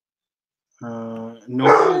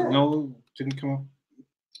 No, didn't come up.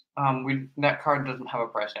 That card doesn't have a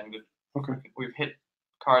price tag. Okay. We've hit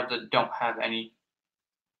cards that don't have any.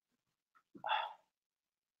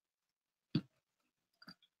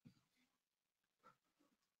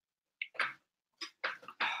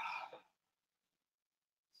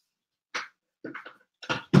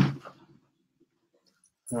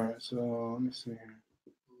 All right, so let me see here.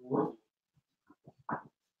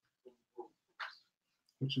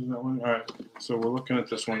 Which is that one? All right, so we're looking at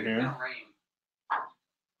this one here.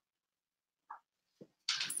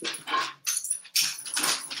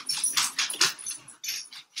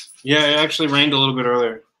 Yeah, it actually rained a little bit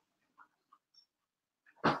earlier.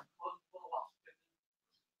 Let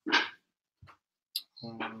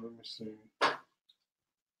me see.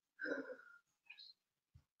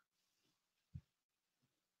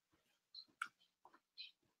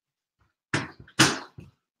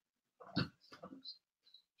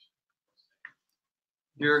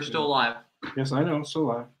 You're still live. Yes, I know, still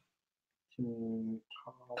live.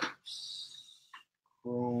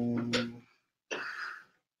 Chrome.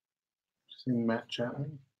 See Matt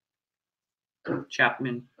Chapman.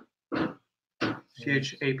 Chapman.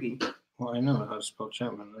 C-H-A-P. Well, I know how to spell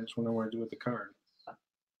Chapman. I just wonder what I do with the card.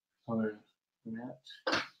 Other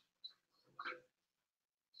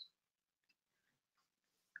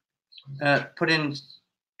Matt. Put in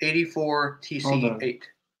 84 TC8.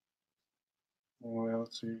 Well,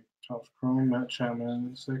 let's see. Topps Chrome, Matt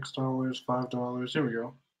Chapman, $6, $5. Here we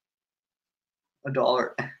go. $1.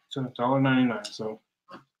 It's $1.99. So,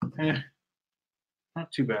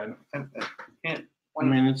 not too bad. I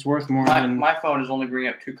mean, it's worth more than my phone is only bringing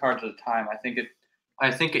up 2 cards at a time. I think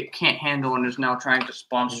it can't handle and is now trying to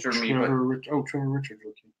sponsor me. Trevor Richards. Okay.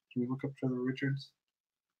 Can we look up Trevor Richards?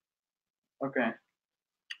 Okay.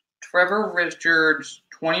 Trevor Richards,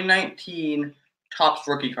 2019 Topps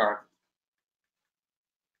rookie card.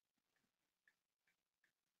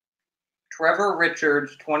 Trevor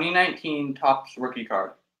Richards, 2019 Topps rookie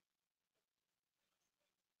card.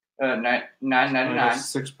 $9.99.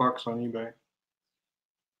 $6 on eBay.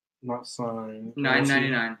 Not signed.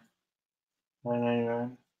 $9.99.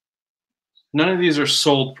 $9.99. None of these are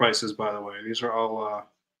sold prices, by the way. These are all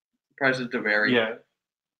prices to vary. Yeah.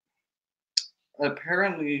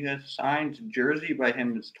 Apparently, a signed jersey by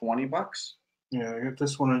him is $20. Yeah, I got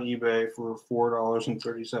this one on eBay for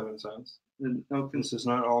 $4.37. This is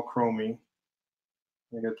not all chromey.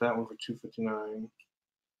 I got that one for $2.59.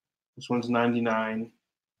 This one's $99.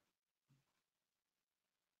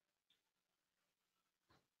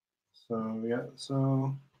 So yeah,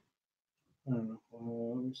 so I don't know.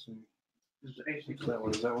 Let me see. What's that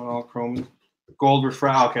one? Is that one all chromey? Gold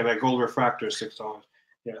refract. Okay, that gold refractor is $6.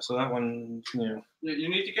 Yeah, so that one, You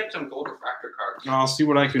need to get some gold refractor cards. I'll see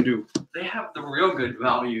what I can do. They have the real good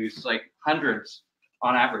values, like hundreds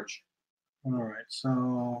on average. All right,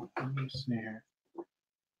 so let me see here.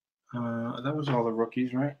 That was all the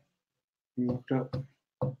rookies, right? You looked up.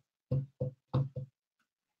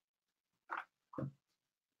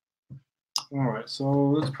 All right,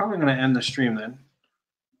 so that's probably going to end the stream then.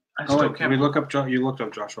 We look up. You looked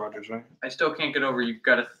up Josh Rogers, right? I still can't get over. You've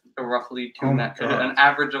got a roughly an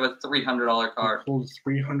average of a $300 card. Pulled a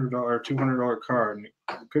 $300, $200 card.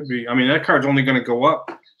 It could be. I mean, that card's only going to go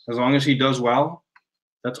up as long as he does well.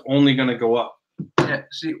 That's only going to go up. Yeah.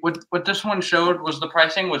 See, what this one showed was the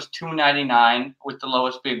pricing was $299 with the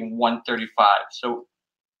lowest being $135. So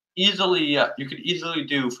easily, you could easily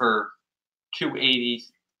do for $280,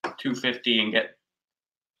 $250 and get.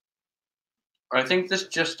 I think this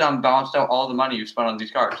just balanced out all the money you spent on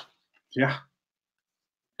these cards. Yeah.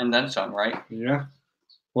 And then some, right? Yeah.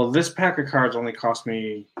 Well, this pack of cards only cost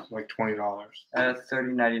me like $20.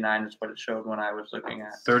 $30.99 is what it showed when I was looking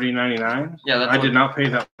at. $30.99. Yeah, that's I what- did not pay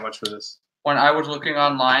that much for this. When I was looking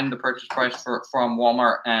online, the purchase price from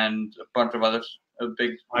Walmart and a bunch of others, a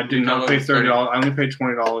big. I did not pay $30. I only paid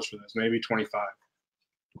 $20 for this, maybe $25.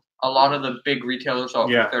 A lot of the big retailers are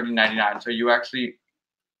Yeah. for $30.99. So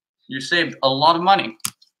you saved a lot of money.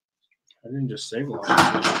 I didn't just save a lot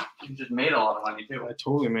of money. You just made a lot of money too. I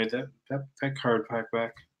totally made that card pack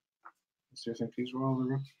back. Let's see, I think these were all the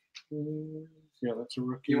rookies. Yeah, that's a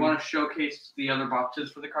rookie. You want to showcase the other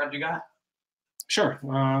boxes for the cards you got? Sure.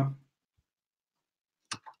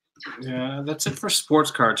 Yeah, that's it for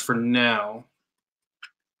sports cards for now.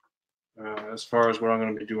 As far as what I'm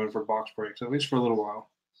going to be doing for box breaks, at least for a little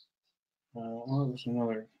while. Well, there's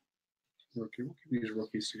another rookie. We'll keep these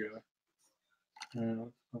rookies together.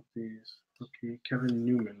 Look these. Rookie Kevin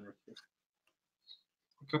Newman rookie.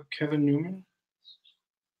 Look up Kevin Newman.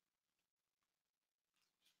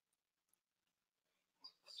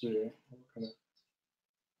 Let's see.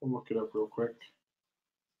 We'll look it up real quick.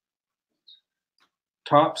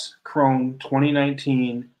 Topps Chrome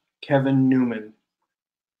 2019 Kevin Newman.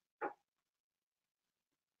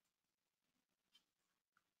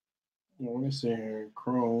 Well, let me see here.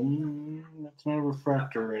 Chrome. That's not a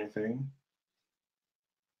refractor or anything.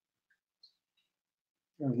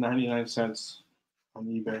 99 cents on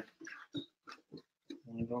eBay.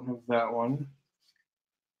 I don't have that one.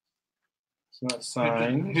 It's not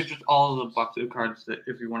signed. Here's just all of the boxes of cards that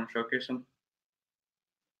if you want to showcase them.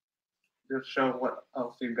 Just show what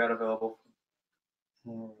else you've got available.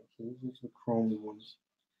 Alright, so these are the Chrome ones.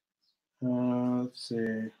 Let's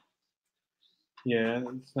see. Yeah,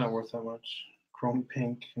 it's not worth that much. Chrome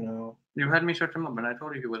pink, no. You had me search them up, and I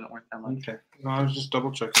told you he wasn't worth that much. Okay. No, I was just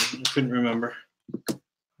double checking. I couldn't remember.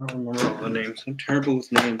 I don't remember all the names. I'm terrible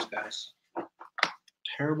with names, guys.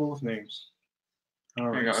 Terrible with names. All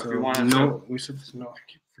There right. you go. If So you want to no, we said no. I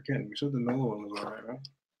keep forgetting. We said the Nola one was all right, right?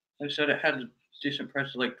 I said it had a decent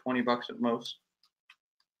price of like $20 at most.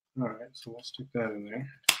 All right. So let's stick that in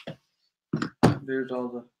there. There's all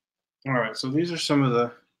the. All right. So these are some of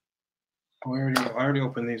the. Oh, I already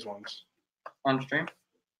opened these ones. On stream?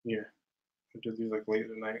 Yeah. I did these like late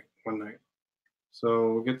at night, one night.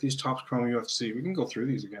 So we'll get these Topps Chrome UFC. We can go through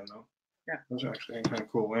these again though. Yeah. Those are actually kind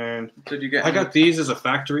of cool. And Did you get? I got these as a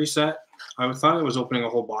factory set. I thought I was opening a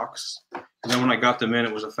whole box. And then when I got them in,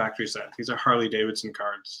 it was a factory set. These are Harley Davidson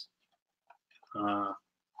cards. I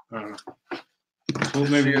don't know. Well,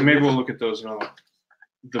 maybe we'll look at those another one.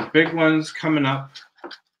 The big ones coming up.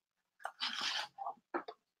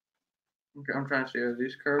 Okay, I'm trying to see. Are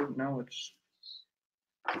these curved? No, it's.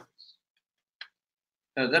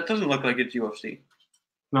 That doesn't look like it's UFC.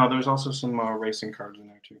 No, there's also some racing cards in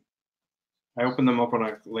there too. I opened them up on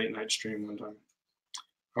a late night stream one time.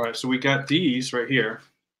 All right, so we got these right here.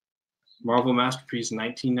 Marvel Masterpiece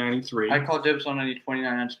 1993. I call dibs on any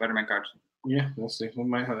 29 Spider-Man cards. Yeah, we'll see. We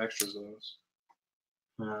might have extras of those.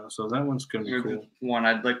 So that one's gonna be cool. One,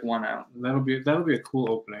 I'd like one out. That'll be a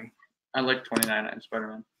cool opening. I like 29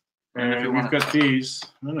 Spider-Man. And if you we've want got these.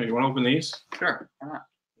 I don't know. You want to open these? Sure, why not?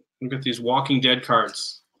 We've got these Walking Dead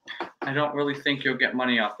cards. I don't really think you'll get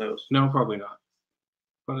money off those. No, probably not.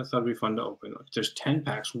 But I thought it'd be fun to open. Look, there's 10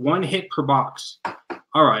 packs, one hit per box.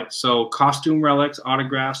 All right, so costume relics,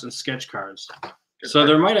 autographs, and sketch cards. So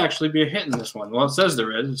there might actually be a hit in this one. Well, it says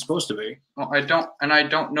there is. It's supposed to be. Well, I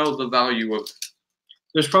don't know the value of.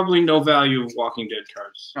 There's probably no value of Walking Dead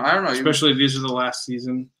cards. I don't know. Especially these are the last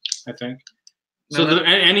season, I think. No, So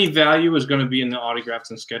any value is going to be in the autographs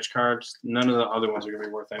and sketch cards. None of the other ones are going to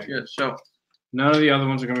be worth anything. Yeah, so None of the other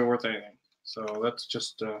ones are going to be worth anything. So that's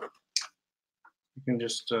just, you can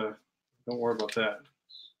just, don't worry about that.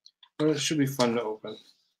 But it should be fun to open.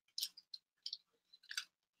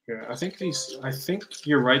 Yeah, I think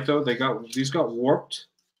you're right though. These got warped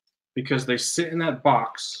because they sit in that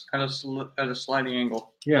box. at a sliding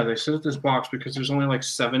angle. Yeah, they sit at this box because there's only like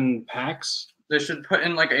 7 packs. They should put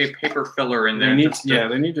in like a paper filler in there.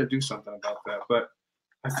 They need to do something about that. But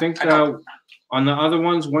I think on the other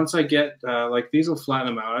ones, once I get like these will flatten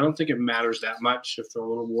them out. I don't think it matters that much if they're a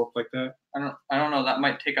little warped like that. I don't know. That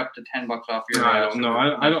might take up to $10 off your. No, I don't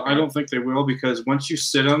know. I don't think they will because once you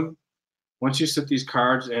sit these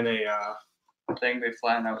cards in a thing, they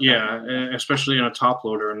flatten out. yeah, and especially in a top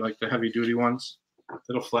loader and like the heavy duty ones,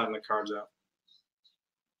 it'll flatten the cards out.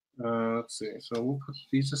 Let's see. So we'll put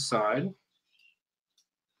these aside.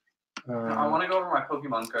 I want to go over my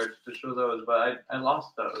Pokemon cards to show those, but I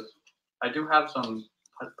lost those. I do have some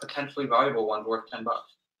potentially valuable ones worth $10.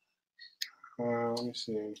 Let me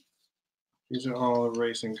see. These are all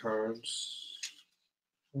racing cards.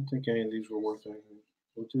 I don't think any of these were worth anything.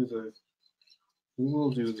 We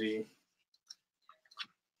will do the.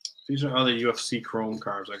 These are other UFC Chrome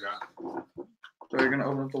cards I got. So you're gonna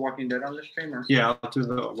open up the Walking Dead on this stream, or? Yeah, I'll do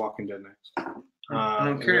the Walking Dead next.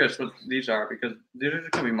 I'm curious what these are because these are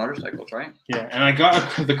just gonna be motorcycles, right? Yeah, and I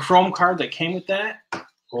got the Chrome card that came with that.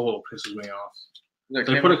 Oh, it pisses me off.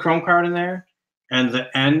 They put a Chrome card in there, and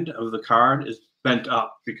the end of the card is bent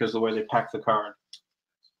up because of the way they pack the card.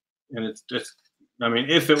 And it's I mean,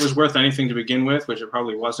 if it was worth anything to begin with, which it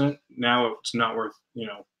probably wasn't, now it's not worth,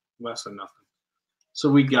 less than nothing. So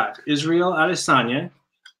we got Israel Adesanya.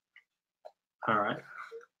 All right.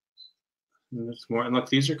 And there's more. And look,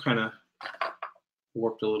 these are kind of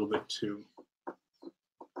warped a little bit too.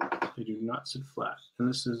 They do not sit flat. And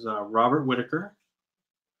this is Robert Whitaker.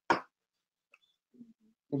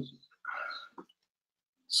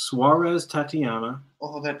 Suarez Tatiana.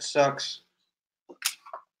 Oh, that sucks.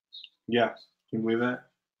 Yeah, can you believe that?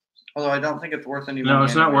 Although I don't think it's worth any money. No,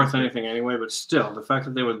 it's not anyway. worth anything anyway, but still, the fact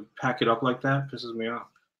that they would pack it up like that pisses me off.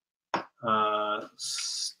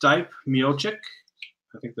 Stipe Miocic.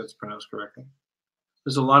 I think that's pronounced correctly.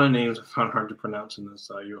 There's a lot of names I found hard to pronounce in this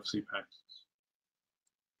UFC pack.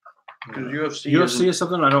 Because UFC is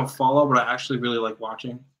something I don't follow, but I actually really like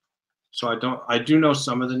watching. So I do know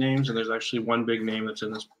some of the names, and there's actually one big name that's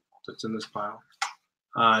in this pile.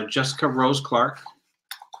 Jessica Rose Clark.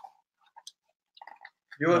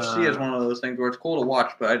 UFC is one of those things where it's cool to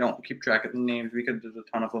watch, but I don't keep track of the names because there's a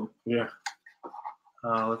ton of them. Yeah.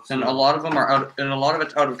 Let's see. And a lot of them are out, and a lot of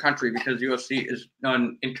it's out of country because UFC is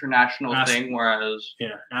an international thing, whereas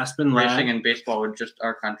Aspen racing Ladd. and baseball are just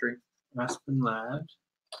our country. Aspen Ladd.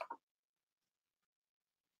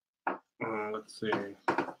 Let's see.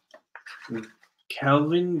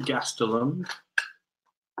 Kelvin Gastelum.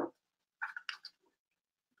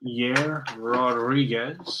 Yair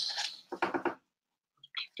Rodriguez.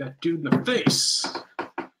 Kick that dude in the face.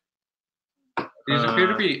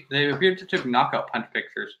 They appear to take knockout punch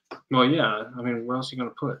pictures. Well, yeah. I mean, where else are you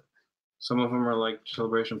gonna put? Some of them are like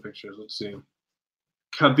celebration pictures. Let's see.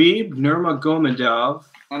 Khabib Nurmagomedov.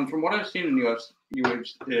 And from what I've seen in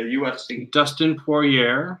UFC, Dustin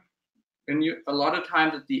Poirier. and a lot of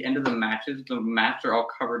times at the end of the matches, the mats are all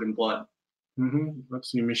covered in blood.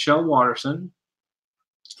 Let's see. Michelle Watterson.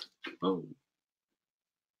 Oh.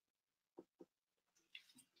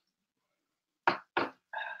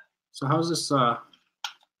 So how's this? Seems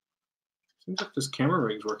like this camera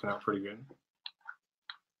rig's working out pretty good.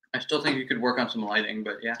 I still think you could work on some lighting,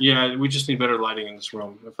 but yeah. Yeah, we just need better lighting in this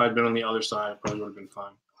room. If I'd been on the other side, it probably would have been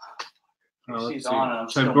fine. Let's see.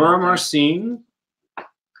 Tybura Marcin.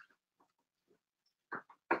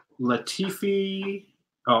 Latifi.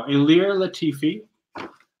 Oh, Ilir Latifi.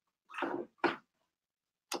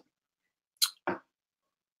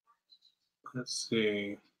 Let's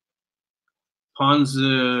see.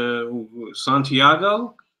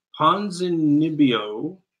 Santiago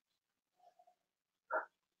Ponzinibbio.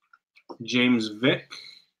 James Vick.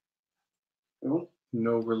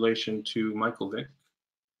 No relation to Michael Vick.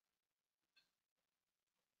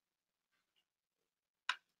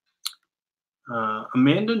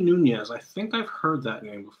 Amanda Nunez. I think I've heard that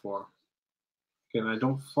name before. Again, I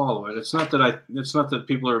don't follow it. It's not that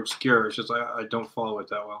people are obscure. It's just I don't follow it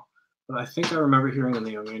that well. But I think I remember hearing the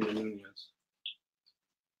name Amanda Nunez.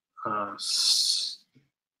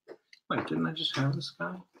 Wait, didn't I just have this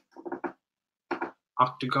guy?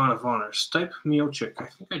 Octagon of Honor. Stipe Miocic. I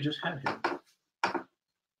think I just had him.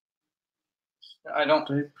 I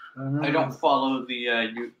don't follow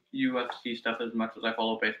the UFC stuff as much as I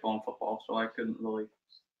follow baseball and football, so I couldn't really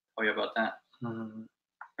tell you about that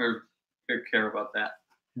or care about that.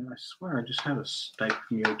 Yeah, I swear I just had a Stipe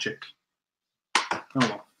Miocic. Oh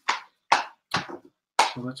well.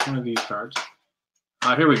 So that's one of these cards.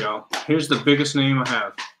 Here we go. Here's the biggest name I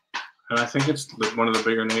have, and I think it's one of the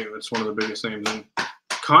bigger names. It's one of the biggest names.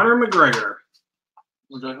 Conor McGregor.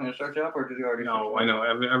 Would you like me to search it up, or did you already? No, I know.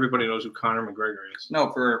 Everybody knows who Conor McGregor is.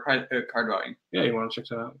 No, for card drawing. Yeah, you want to check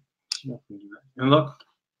that out? Yeah, we can do that. And look,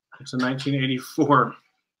 it's a 1984.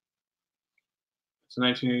 It's a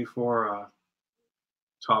 1984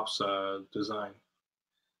 Topps design.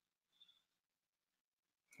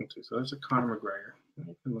 Okay, so there's a Conor McGregor. I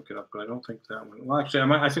can look it up, but I don't think that one. Well, actually,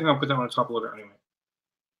 I think I'll put that one on top loader anyway.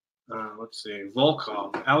 Let's see,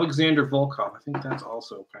 Volkov, Alexander Volkov. I think that's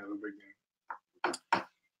also kind of a big name.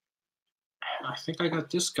 I think I got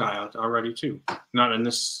this guy out already too. Not in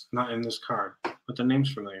this card, but the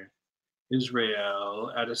name's familiar.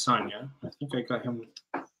 Israel Adesanya. I think I got him.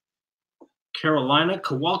 Carolina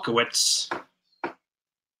Kowalkiewicz.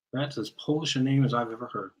 That's as Polish a name as I've ever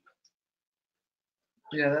heard.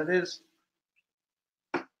 Yeah, that is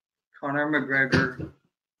Conor McGregor.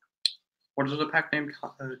 What is the pack name?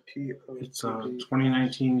 It's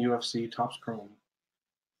 2019 UFC Topps Chrome.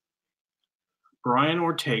 Brian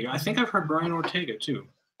Ortega. I think I've heard Brian Ortega too.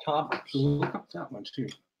 Top. So we'll look up that one too.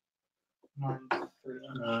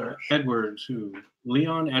 Edwards, who?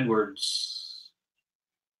 Leon Edwards.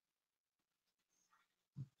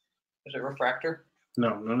 Is it refractor?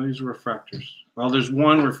 No, none of these are refractors. Well, there's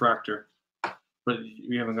one refractor, but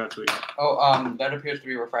we haven't got to it yet. Oh, that appears to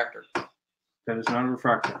be refractor. That is not a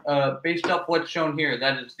refractor. Based off what's shown here,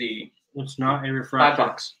 that is the. It's not a refractor.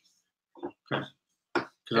 $5. Okay.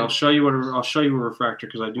 Because I'll show you a refractor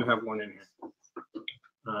because I do have one in here.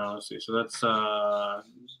 Let's see. So that's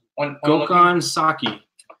Gokhan Saki.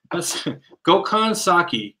 That's Gokhan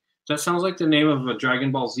Saki. That sounds like the name of a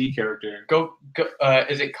Dragon Ball Z character.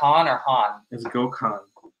 Is it Khan or Han? It's Gokhan.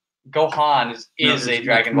 Gohan is a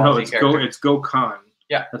Dragon Ball Z character. It's Gokhan.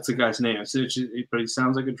 Yeah, that's the guy's name. But he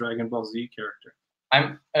sounds like a Dragon Ball Z character.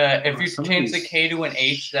 If you change the K to an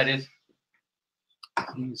H, that is. I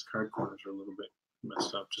think these card corners are a little bit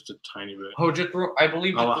messed up, just a tiny bit. Oh, I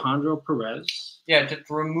believe Alejandro Perez. Yeah, just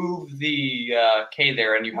remove the K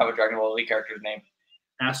there, and you have a Dragon Ball Z character's name.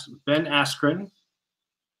 Ben Askren.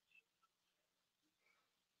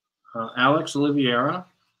 Alex Oliveira.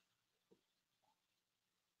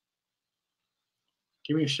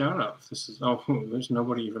 Give me a shout out. This is there's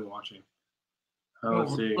nobody even watching.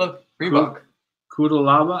 Let's see. Look, Reebok.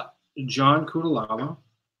 Kudalaba, John Kudalaba.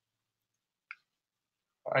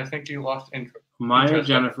 I think you lost interest. Maya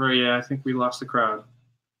Jennifer, yeah, I think we lost the crowd.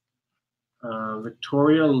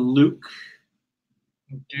 Victoria Luke.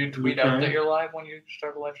 Do you tweet out that you're live when you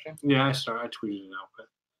start a live stream? Yeah, I tweeted it out, but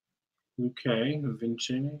Luque,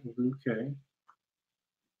 Vincenzo, Luque.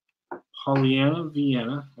 Pollyanna,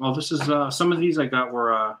 Vienna. Oh, this is some of these I got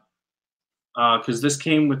were because this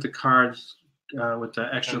came with the cards with the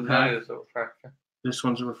extra pack. That is a refractor. This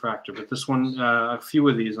one's a refractor, but this one, a few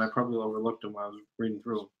of these, and I probably overlooked them while I was reading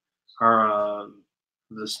through them, are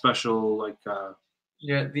the special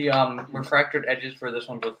yeah, the refractored edges for this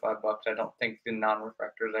one's worth $5. I don't think the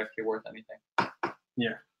non-refractor is actually worth anything.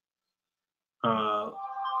 Yeah.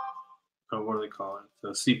 What do they call it?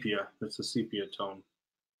 The sepia. It's a sepia tone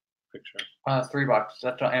picture. $3.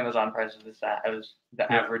 That's what Amazon prices is at. It was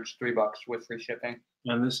the average $3 with free shipping.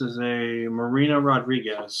 And this is a Marina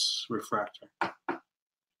Rodriguez refractor.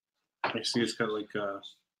 You see, it's got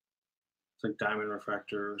it's like diamond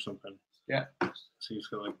refractor or something. Yeah. See, it's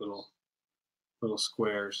got like little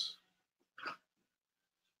squares.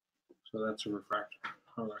 So that's a refractor.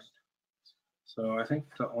 All right. So I think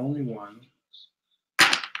the only one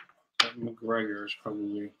that McGregor is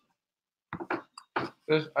probably.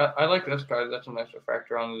 I like this card. That's a nice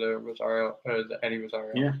refractor on the Rosario, the Eddie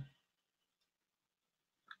Rosario. Yeah.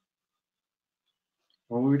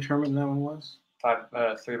 What were we determined that one was?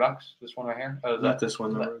 $3. This one right here. Not this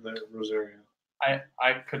one, the Rosario.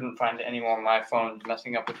 I couldn't find any more on my phone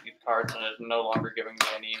messing up with these cards, and it's no longer giving me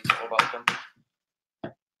any info about them.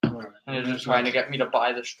 All right. And it's just trying to get me to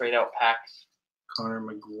buy the straight out packs. Conor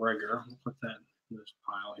McGregor. We'll put that in this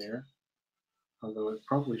pile here. Although it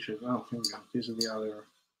probably should. Oh, here we go. These are the other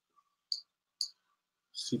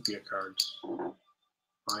sepia cards.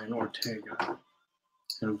 Brian Ortega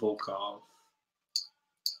and Volkov.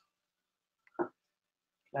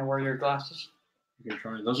 Can I wear your glasses? You can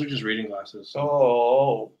try. Those are just reading glasses.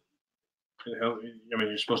 Oh. I mean,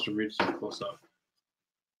 you're supposed to read stuff close up.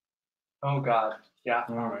 Oh, God. Yeah.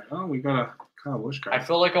 All right. Oh, we got a Kyle Busch card. I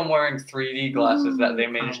feel like I'm wearing 3D glasses that they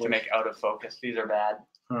managed to make out of focus. These are bad.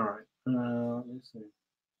 All right. Let me see.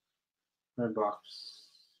 Red box.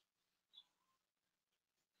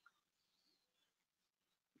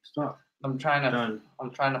 Stop. I'm trying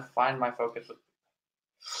to find my focus.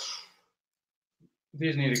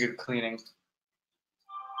 These need a good cleaning.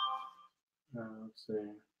 Let's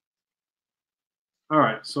see. All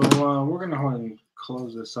right, so we're gonna go ahead and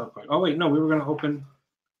close this up. Oh wait, no, we were gonna open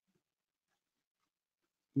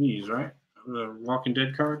these, right? The Walking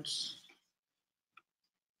Dead cards.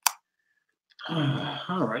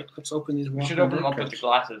 All right, let's open these. We should open them up with the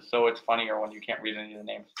glasses, so it's funnier when you can't read any of the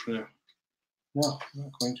names. Yeah. No, I'm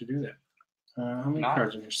not going to do that. How many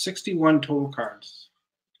cards in here? 61 total cards.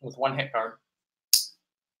 With one hit card.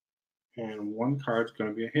 And one card's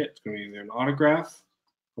going to be a hit. It's going to be either an autograph,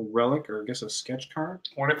 a relic, or I guess a sketch card.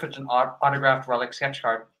 What if it's an autographed relic sketch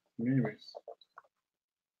card? Maybe.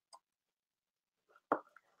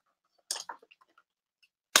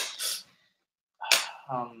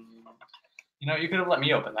 You know, you could have let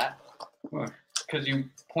me open that. Why? Because you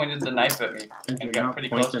pointed the knife at me I and did got not pretty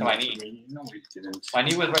point close to the my knife knee. at me. No, we didn't. My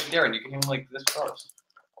knee was right there, and you came like this close.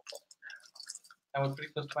 That was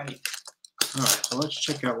pretty close to my knee. All right, so let's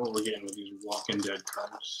check out what we're getting with these Walking Dead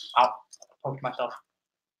cards. Poked myself.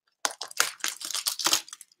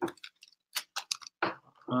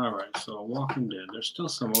 All right, so Walking Dead. There's still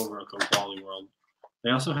some over at the Wally World.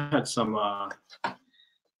 They also had some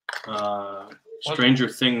Stranger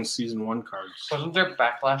Things season 1 cards. Wasn't there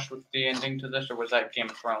backlash with the ending to this, or was that Game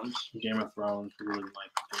of Thrones? Game of Thrones. We really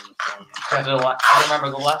like Game of Thrones. Yeah, I remember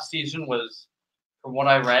the last season was, from what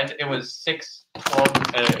I read, it was 6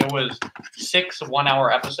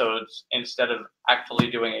 1-hour episodes instead of actually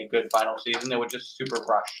doing a good final season. They were just super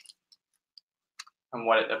rushed from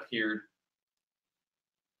what it appeared.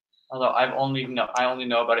 Although I only know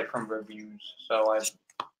about it from reviews, so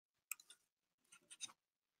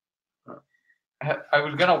I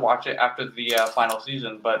was gonna watch it after the final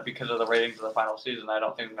season, but because of the ratings of the final season, I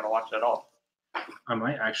don't think I'm gonna watch it at all. I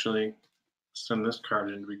might actually send this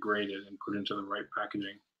card in to be graded and put into the right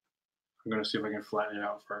packaging. I'm gonna see if I can flatten it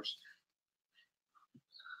out first.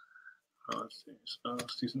 Oh, let's see. So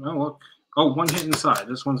season. Oh, look. Oh, one hit inside.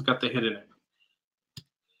 This one's got the hit in it.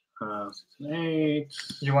 Season 8.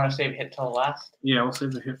 You want to save hit till last? Yeah, we'll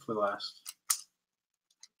save the hit for last.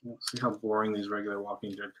 We'll see how boring these regular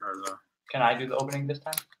Walking Dead cards are. Can I do the opening this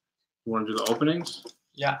time? You want to do the openings?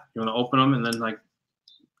 Yeah. You want to open them and then like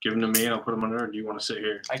give them to me and I'll put them under, or do you want to sit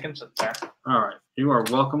here? I can sit there. All right. You are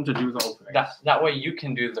welcome to do the openings. That way you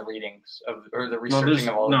can do the readings or the researching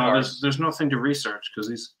of all the cards. There's nothing to research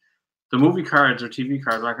because the movie cards or TV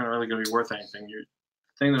cards aren't really going to be worth anything. The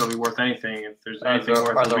thing that'll be worth anything, if there's anything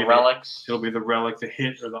worth, are the relics. It'll be the relic, the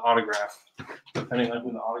hit, or the autograph, depending on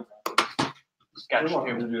who the autograph is. Sketch You're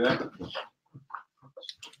welcome to do that.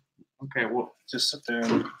 Okay, well, Just sit there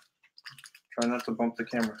and try not to bump the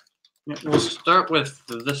camera. yeah, we'll start with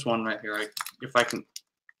this one right here. If I can.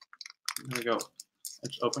 There we go.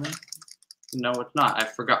 It's opening. No, it's not. I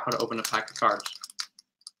forgot how to open a pack of cards.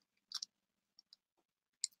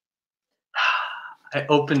 I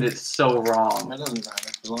opened it so wrong. That doesn't matter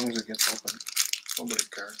as long as it gets open. Nobody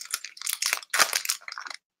cares.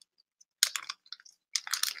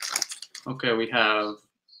 Okay, we have.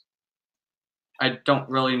 I don't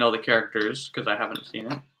really know the characters because I haven't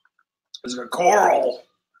seen it. Is it a coral?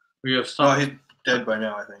 We have some. Oh, he's dead by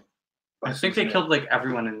now, I think. I think they killed like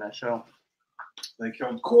everyone in that show. They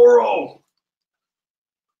killed Coral.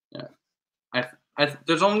 Yeah,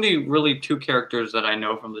 there's only really 2 characters that I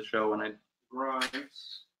know from the show, and Right.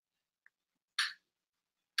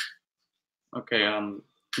 Okay, I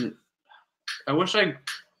wish I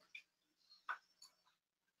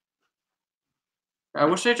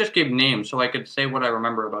just gave names so I could say what I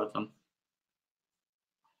remember about them.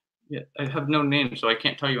 Yeah, I have no names, so I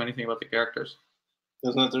can't tell you anything about the characters.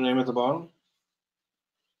 Isn't that their name at the bottom?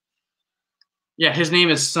 Yeah, his name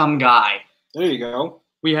is Some Guy. There you go.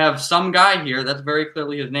 We have Some Guy here. That's very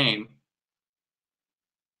clearly his name.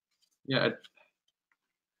 Yeah.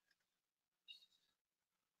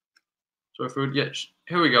 So if we would get,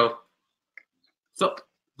 here we go. So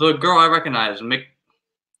the girl I recognize, I'm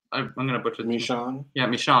gonna butcher this. Michonne. Yeah,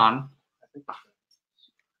 Michonne.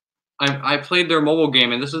 I played their mobile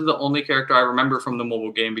game, and this is the only character I remember from the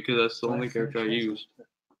mobile game because that's the only character I used.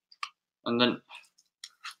 And then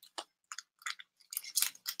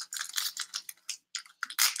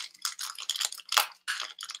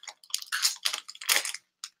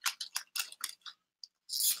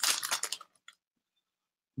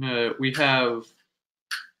we have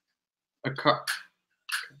a car.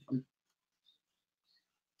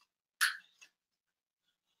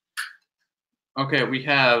 Okay, we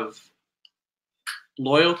have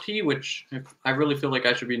Loyalty, which I really feel like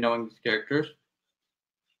I should be knowing these characters.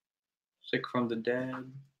 Sick from the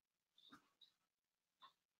Dead.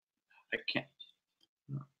 I can't.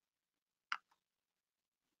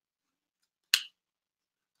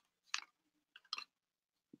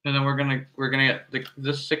 And then we're gonna get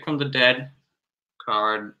this Sick from the Dead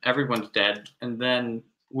card. Everyone's dead, and then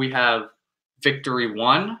we have Victory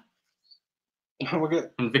 1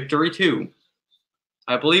 and Victory 2.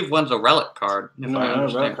 I believe one's a relic card. If I not a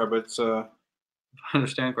understand. relic card, but it's If I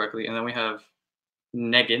understand correctly, and then we have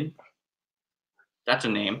Negan. That's a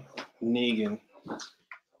name. Negan.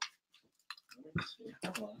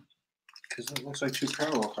 Because it looks like 2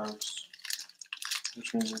 parallel cards,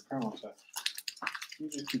 which means they're parallel set. You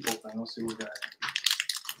just keep opening. Let's see what we got.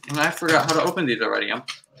 And I forgot how to open these already.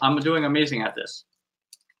 I'm doing amazing at this.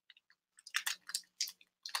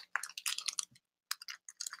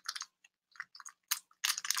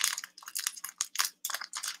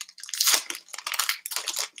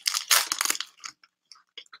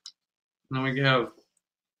 Then we have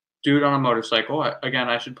dude on a motorcycle. Again,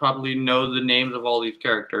 I should probably know the names of all these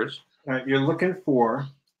characters. All right, you're looking for.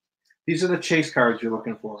 These are the chase cards you're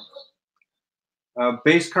looking for.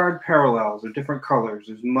 Base card parallels are different colors.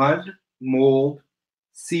 There's mud, mold,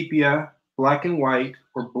 sepia, black and white,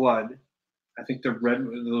 or blood. I think they're red.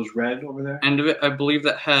 Those red over there. End of it, I believe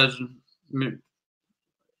that has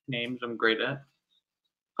names I'm great at.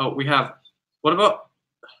 Oh, we have. What about?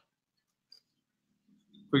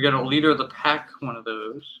 We got a leader of the pack. One of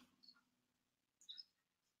those.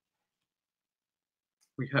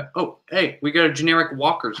 We have. Oh, hey, we got a generic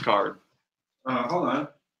Walker's card. Hold on.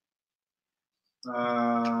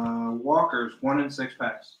 Walkers 1 in 6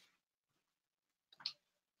 packs.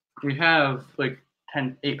 We have like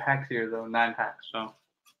 8 packs here though, 9 packs. So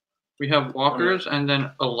we have Walkers and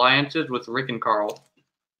then alliances with Rick and Carl.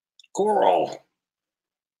 Coral.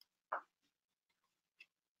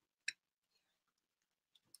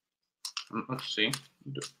 Let's see.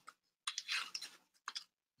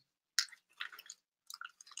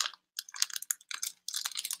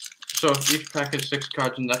 So if each pack has 6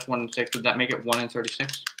 cards and that's 1 in 6, would that make it 1 in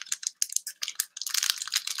 36?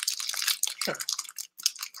 Sure.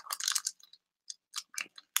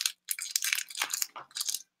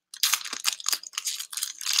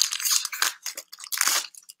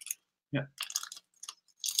 Yeah.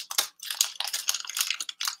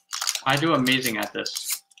 I do amazing at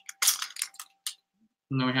this.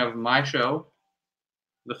 And then we have my show,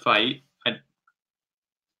 the fight.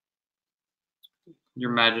 Your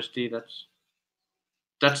Majesty,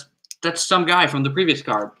 that's some guy from the previous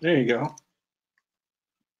card. There you go.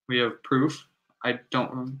 We have proof. I don't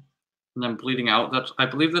remember. And then bleeding out. I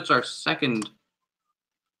believe that's our second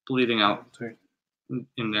bleeding out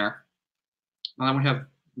in there. And then we have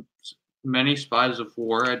many spies of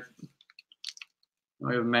war.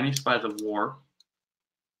 We have many spies of war.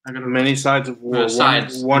 I got many sides of war.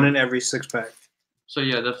 Sides. One in every 6 pack. So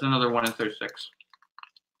yeah, that's another 1 in 36.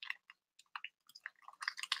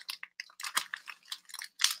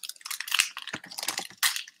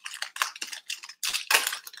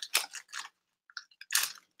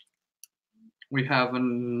 We have a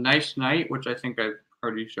nice knight, which I think I've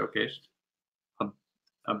already showcased.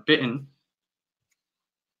 A bitten,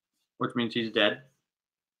 which means he's dead.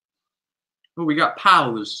 Oh, we got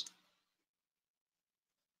POWs.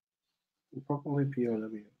 Probably POW,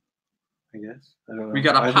 I guess. I don't know. We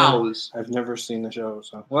got a POWs. I've never seen the show,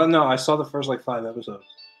 so. Well, no, I saw the first 5 episodes.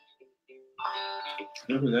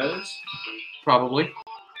 You know who that is? Probably.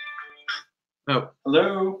 Oh.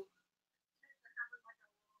 Hello.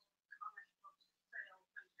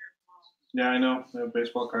 Yeah, I know. There are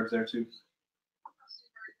baseball cards there too.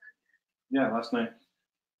 Yeah, last night.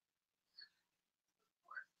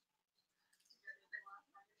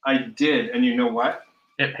 I did, and you know what?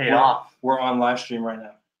 It paid off. We're on live stream right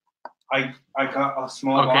now. I got a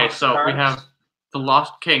small Okay, box so of we cards. have the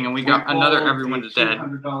Lost King, and we got another Everyone's Dead.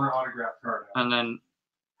 $200 autograph card. And then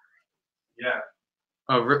Yeah.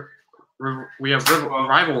 we have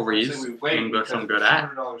rivalries, English I'm good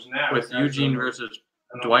at, with Eugene versus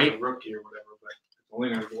Dwight. Rookie or whatever, but it's only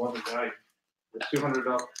going to go up in value. It's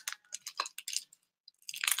 $200.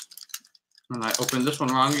 And I opened this one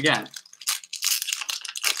wrong again.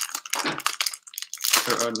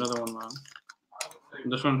 Or another one wrong.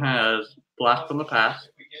 This one has Blast from the Past,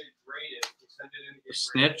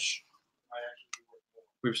 Snitch.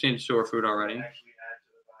 We've seen Sewer Food already.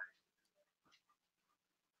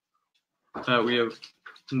 We have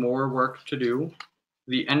more work to do.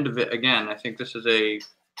 The end of it again. I think this is a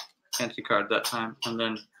fancy card that time. And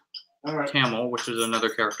then Camel, which is another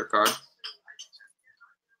character card.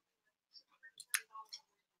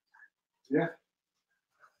 Yeah.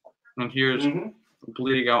 And here's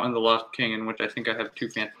Bleeding Out and the Lost King, in which I think I have two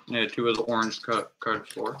of the orange cards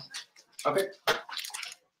for. Okay.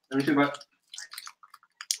 Let me see what.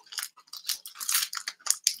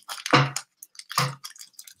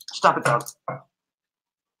 Stop it, dog.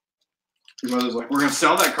 Your mother's like, we're going to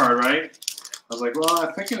sell that card, right? I was like, well,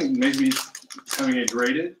 I'm thinking maybe having it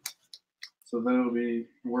graded. So then it'll be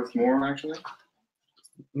worth more, actually.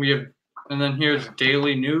 We have, and then here's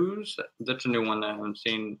Daily News. That's a new one that I haven't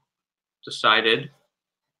seen decided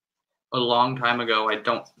a long time ago.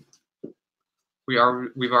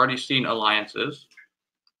 We've already seen Alliances.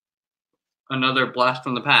 Another Blast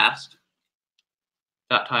from the Past.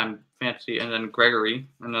 That time Fancy, and then Gregory,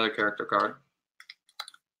 another character card.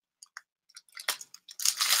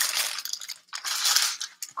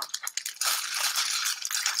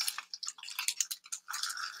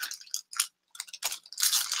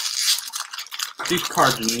 These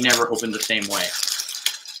cards never open the same way.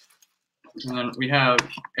 And then we have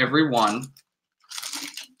every one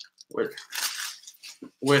with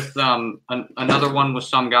another one with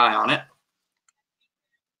some guy on it.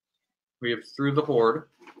 We have Through the Horde.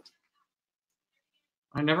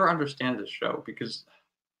 I never understand this show because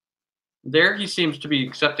there he seems to be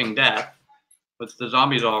accepting death with the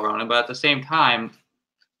zombies all around him, but at the same time,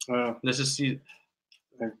 this is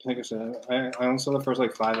like I said, I only saw the first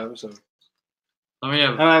like 5 episodes. Then we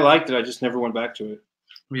have And I liked it. I just never went back to it.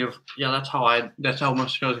 that's how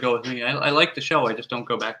most shows go with me. I like the show, I just don't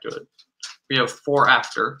go back to it. We have 4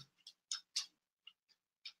 After.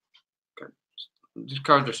 These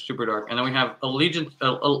cards are super dark, and then we have Allegiance.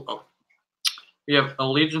 We have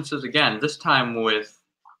Allegiances again. This time with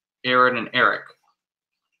Aaron and Eric.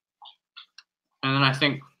 And then I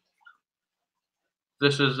think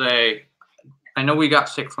this is a. I know we got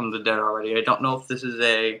Sick from the Dead already. I don't know if this is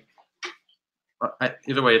a.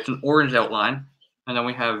 Either way, it's an orange outline. And then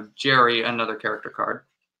we have Jerry, another character card.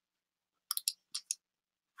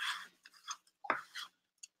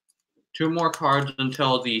 2 more cards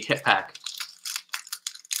until the hit pack.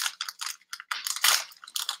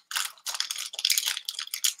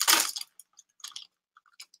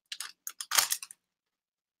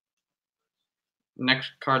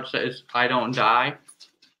 Next card says I Don't Die.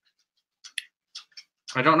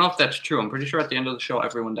 I don't know if that's true. I'm pretty sure at the end of the show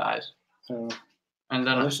everyone dies. And then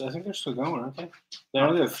I think they're still going, aren't they? They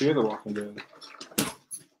only have Fear the Walking Dead.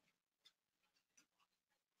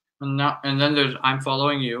 And then there's I'm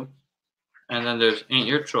Following You. And then there's Ain't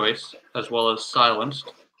Your Choice, as well as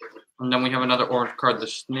Silenced. And then we have another orange card, The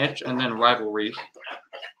Snitch, and then Rivalries.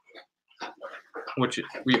 Which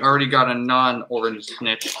we already got a non-orange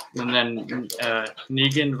Snitch. And then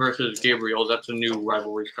Negan versus Gabriel, that's a new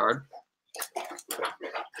Rivalries card.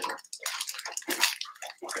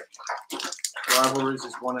 Rivalries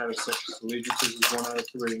is 1 out of 6. Allegiances is 1 out of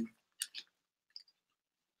 3.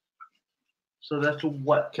 So that's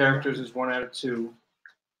what? Characters is 1 out of 2.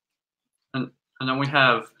 And then we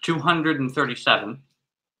have 237.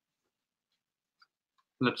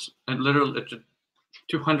 It's a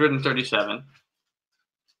 237.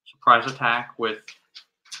 Surprise Attack with,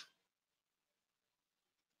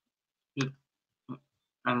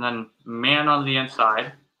 and then Man on the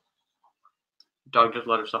Inside. Dog just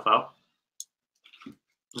let herself out.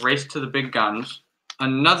 Race to the Big Guns.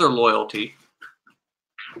 Another Loyalty.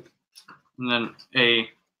 And then a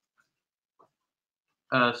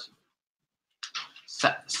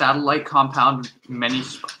Satellite Compound, many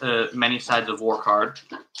Sides of War card.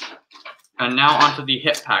 And now onto the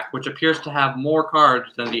hit pack, which appears to have more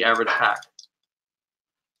cards than the average pack.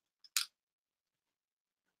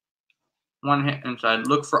 1 hit inside.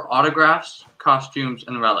 Look for autographs, costumes,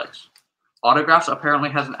 and relics. Autographs apparently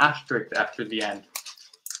has an asterisk after the end.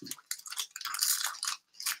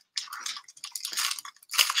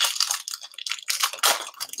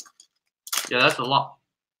 Yeah, that's a lot.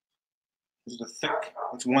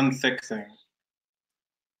 It's one thick thing.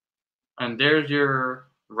 And there's your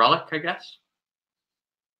relic, I guess.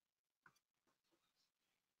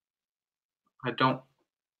 I don't.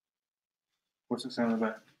 What's it say on the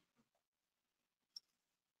back?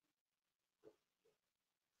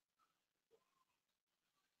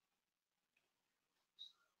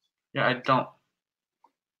 Yeah, I don't.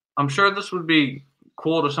 I'm sure this would be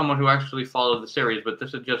cool to someone who actually followed the series, but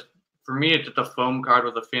this is just, for me, it's just a foam card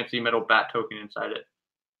with a fancy metal bat token inside it.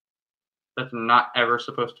 That's not ever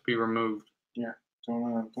supposed to be removed. Yeah,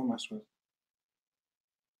 don't mess with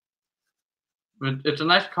it. It's a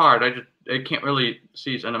nice card. I can't really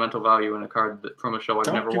see sentimental value in a card from a show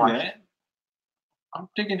I've never watched. That. I'm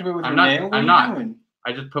digging into it with your nail. What are you doing?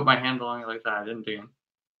 I just put my hand along it like that. I didn't dig in.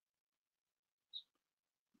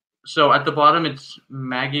 So at the bottom, it's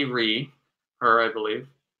Maggie Rhee, her, I believe.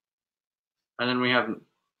 And then we have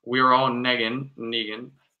We're All Negan,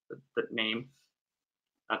 the name,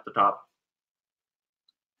 at the top.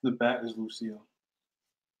 The bat is Lucille.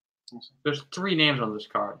 There's 3 names on this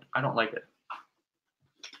card. I don't like it.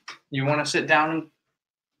 You want to sit down and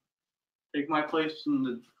take my place in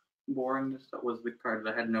the boringness that was the cards?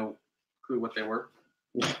 I had no clue what they were.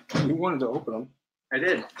 You wanted to open them. I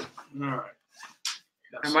did. All right.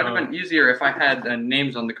 It might have been easier if I had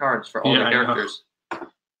names on the cards for all the characters.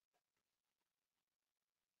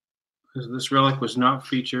 Because this relic was not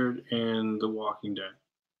featured in The Walking Dead.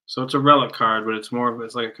 So it's a relic card, but it's more of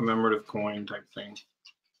it's like a commemorative coin type thing.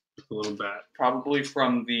 With a little bat. Probably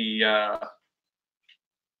from the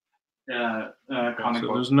comic So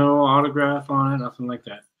book. there's no autograph on it, nothing like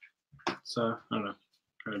that. It's I don't know,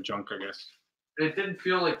 kind of junk, I guess. It did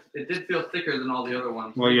feel thicker than all the other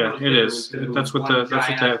ones. Well, yeah, it is. That's what they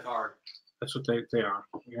are.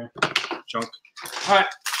 Yeah. junk. All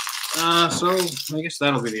right. So I guess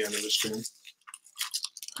that'll be the end of the stream.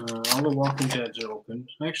 All the Walking Dead's are open.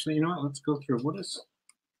 Actually, you know what? Let's go through. What is?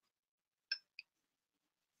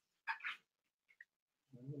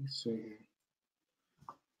 Let's see.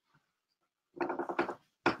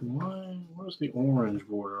 What is the orange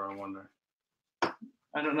border? I wonder.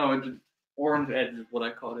 I don't know. It's orange edge is what I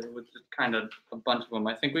called it. It was just kind of a bunch of them.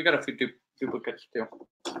 I think we got a few duplicates too.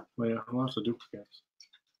 Well, yeah, lots of duplicates.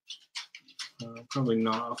 Probably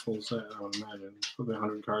not a full set, I would imagine. Probably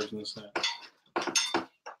 100 cards in the set.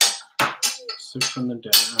 6 from the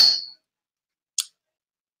dead.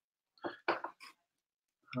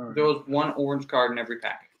 All right. There was one orange card in every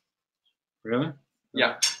pack. Really?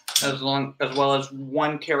 Yeah, as well as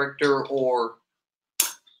one character or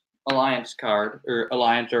alliance card, or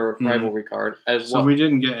alliance or rivalry card. So we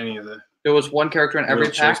didn't get any of the. There was one character in every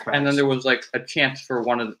Real chase pack, and then packs. there was like a chance for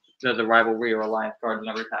one of the rivalry or alliance cards in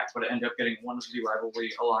every pack, but it ended up getting one of the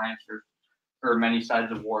rivalry, alliance, or many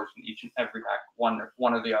sides of wars in each and every pack, one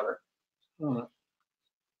or the other. All right.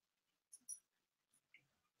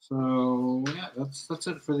 So yeah, that's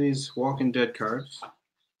it for these Walking Dead cards.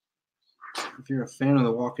 If you're a fan of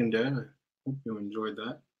the Walking Dead, I hope you enjoyed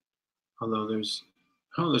that. Although there's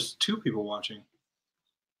 2 people watching.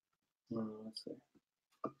 Let's see.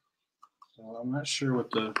 So I'm not sure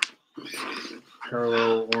what the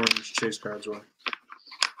parallel orange chase cards were.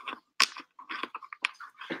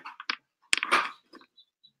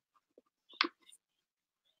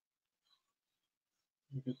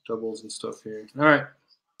 We get doubles and stuff here. All right.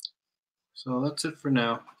 So that's it for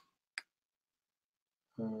now.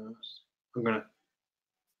 I'm gonna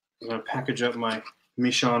package up my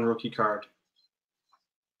Michonne rookie card.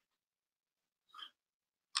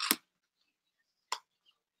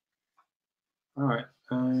 All right,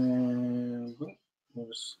 and we'll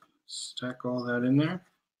just stack all that in there.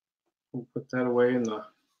 We'll put that away in the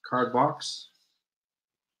card box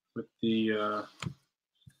with the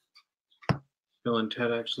Bill and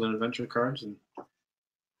Ted Excellent Adventure cards, and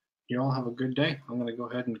you all have a good day. I'm gonna go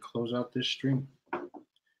ahead and close out this stream.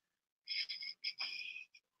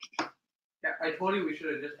 Yeah, I told you we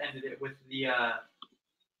should have just ended it with the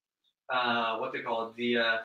what's it called? The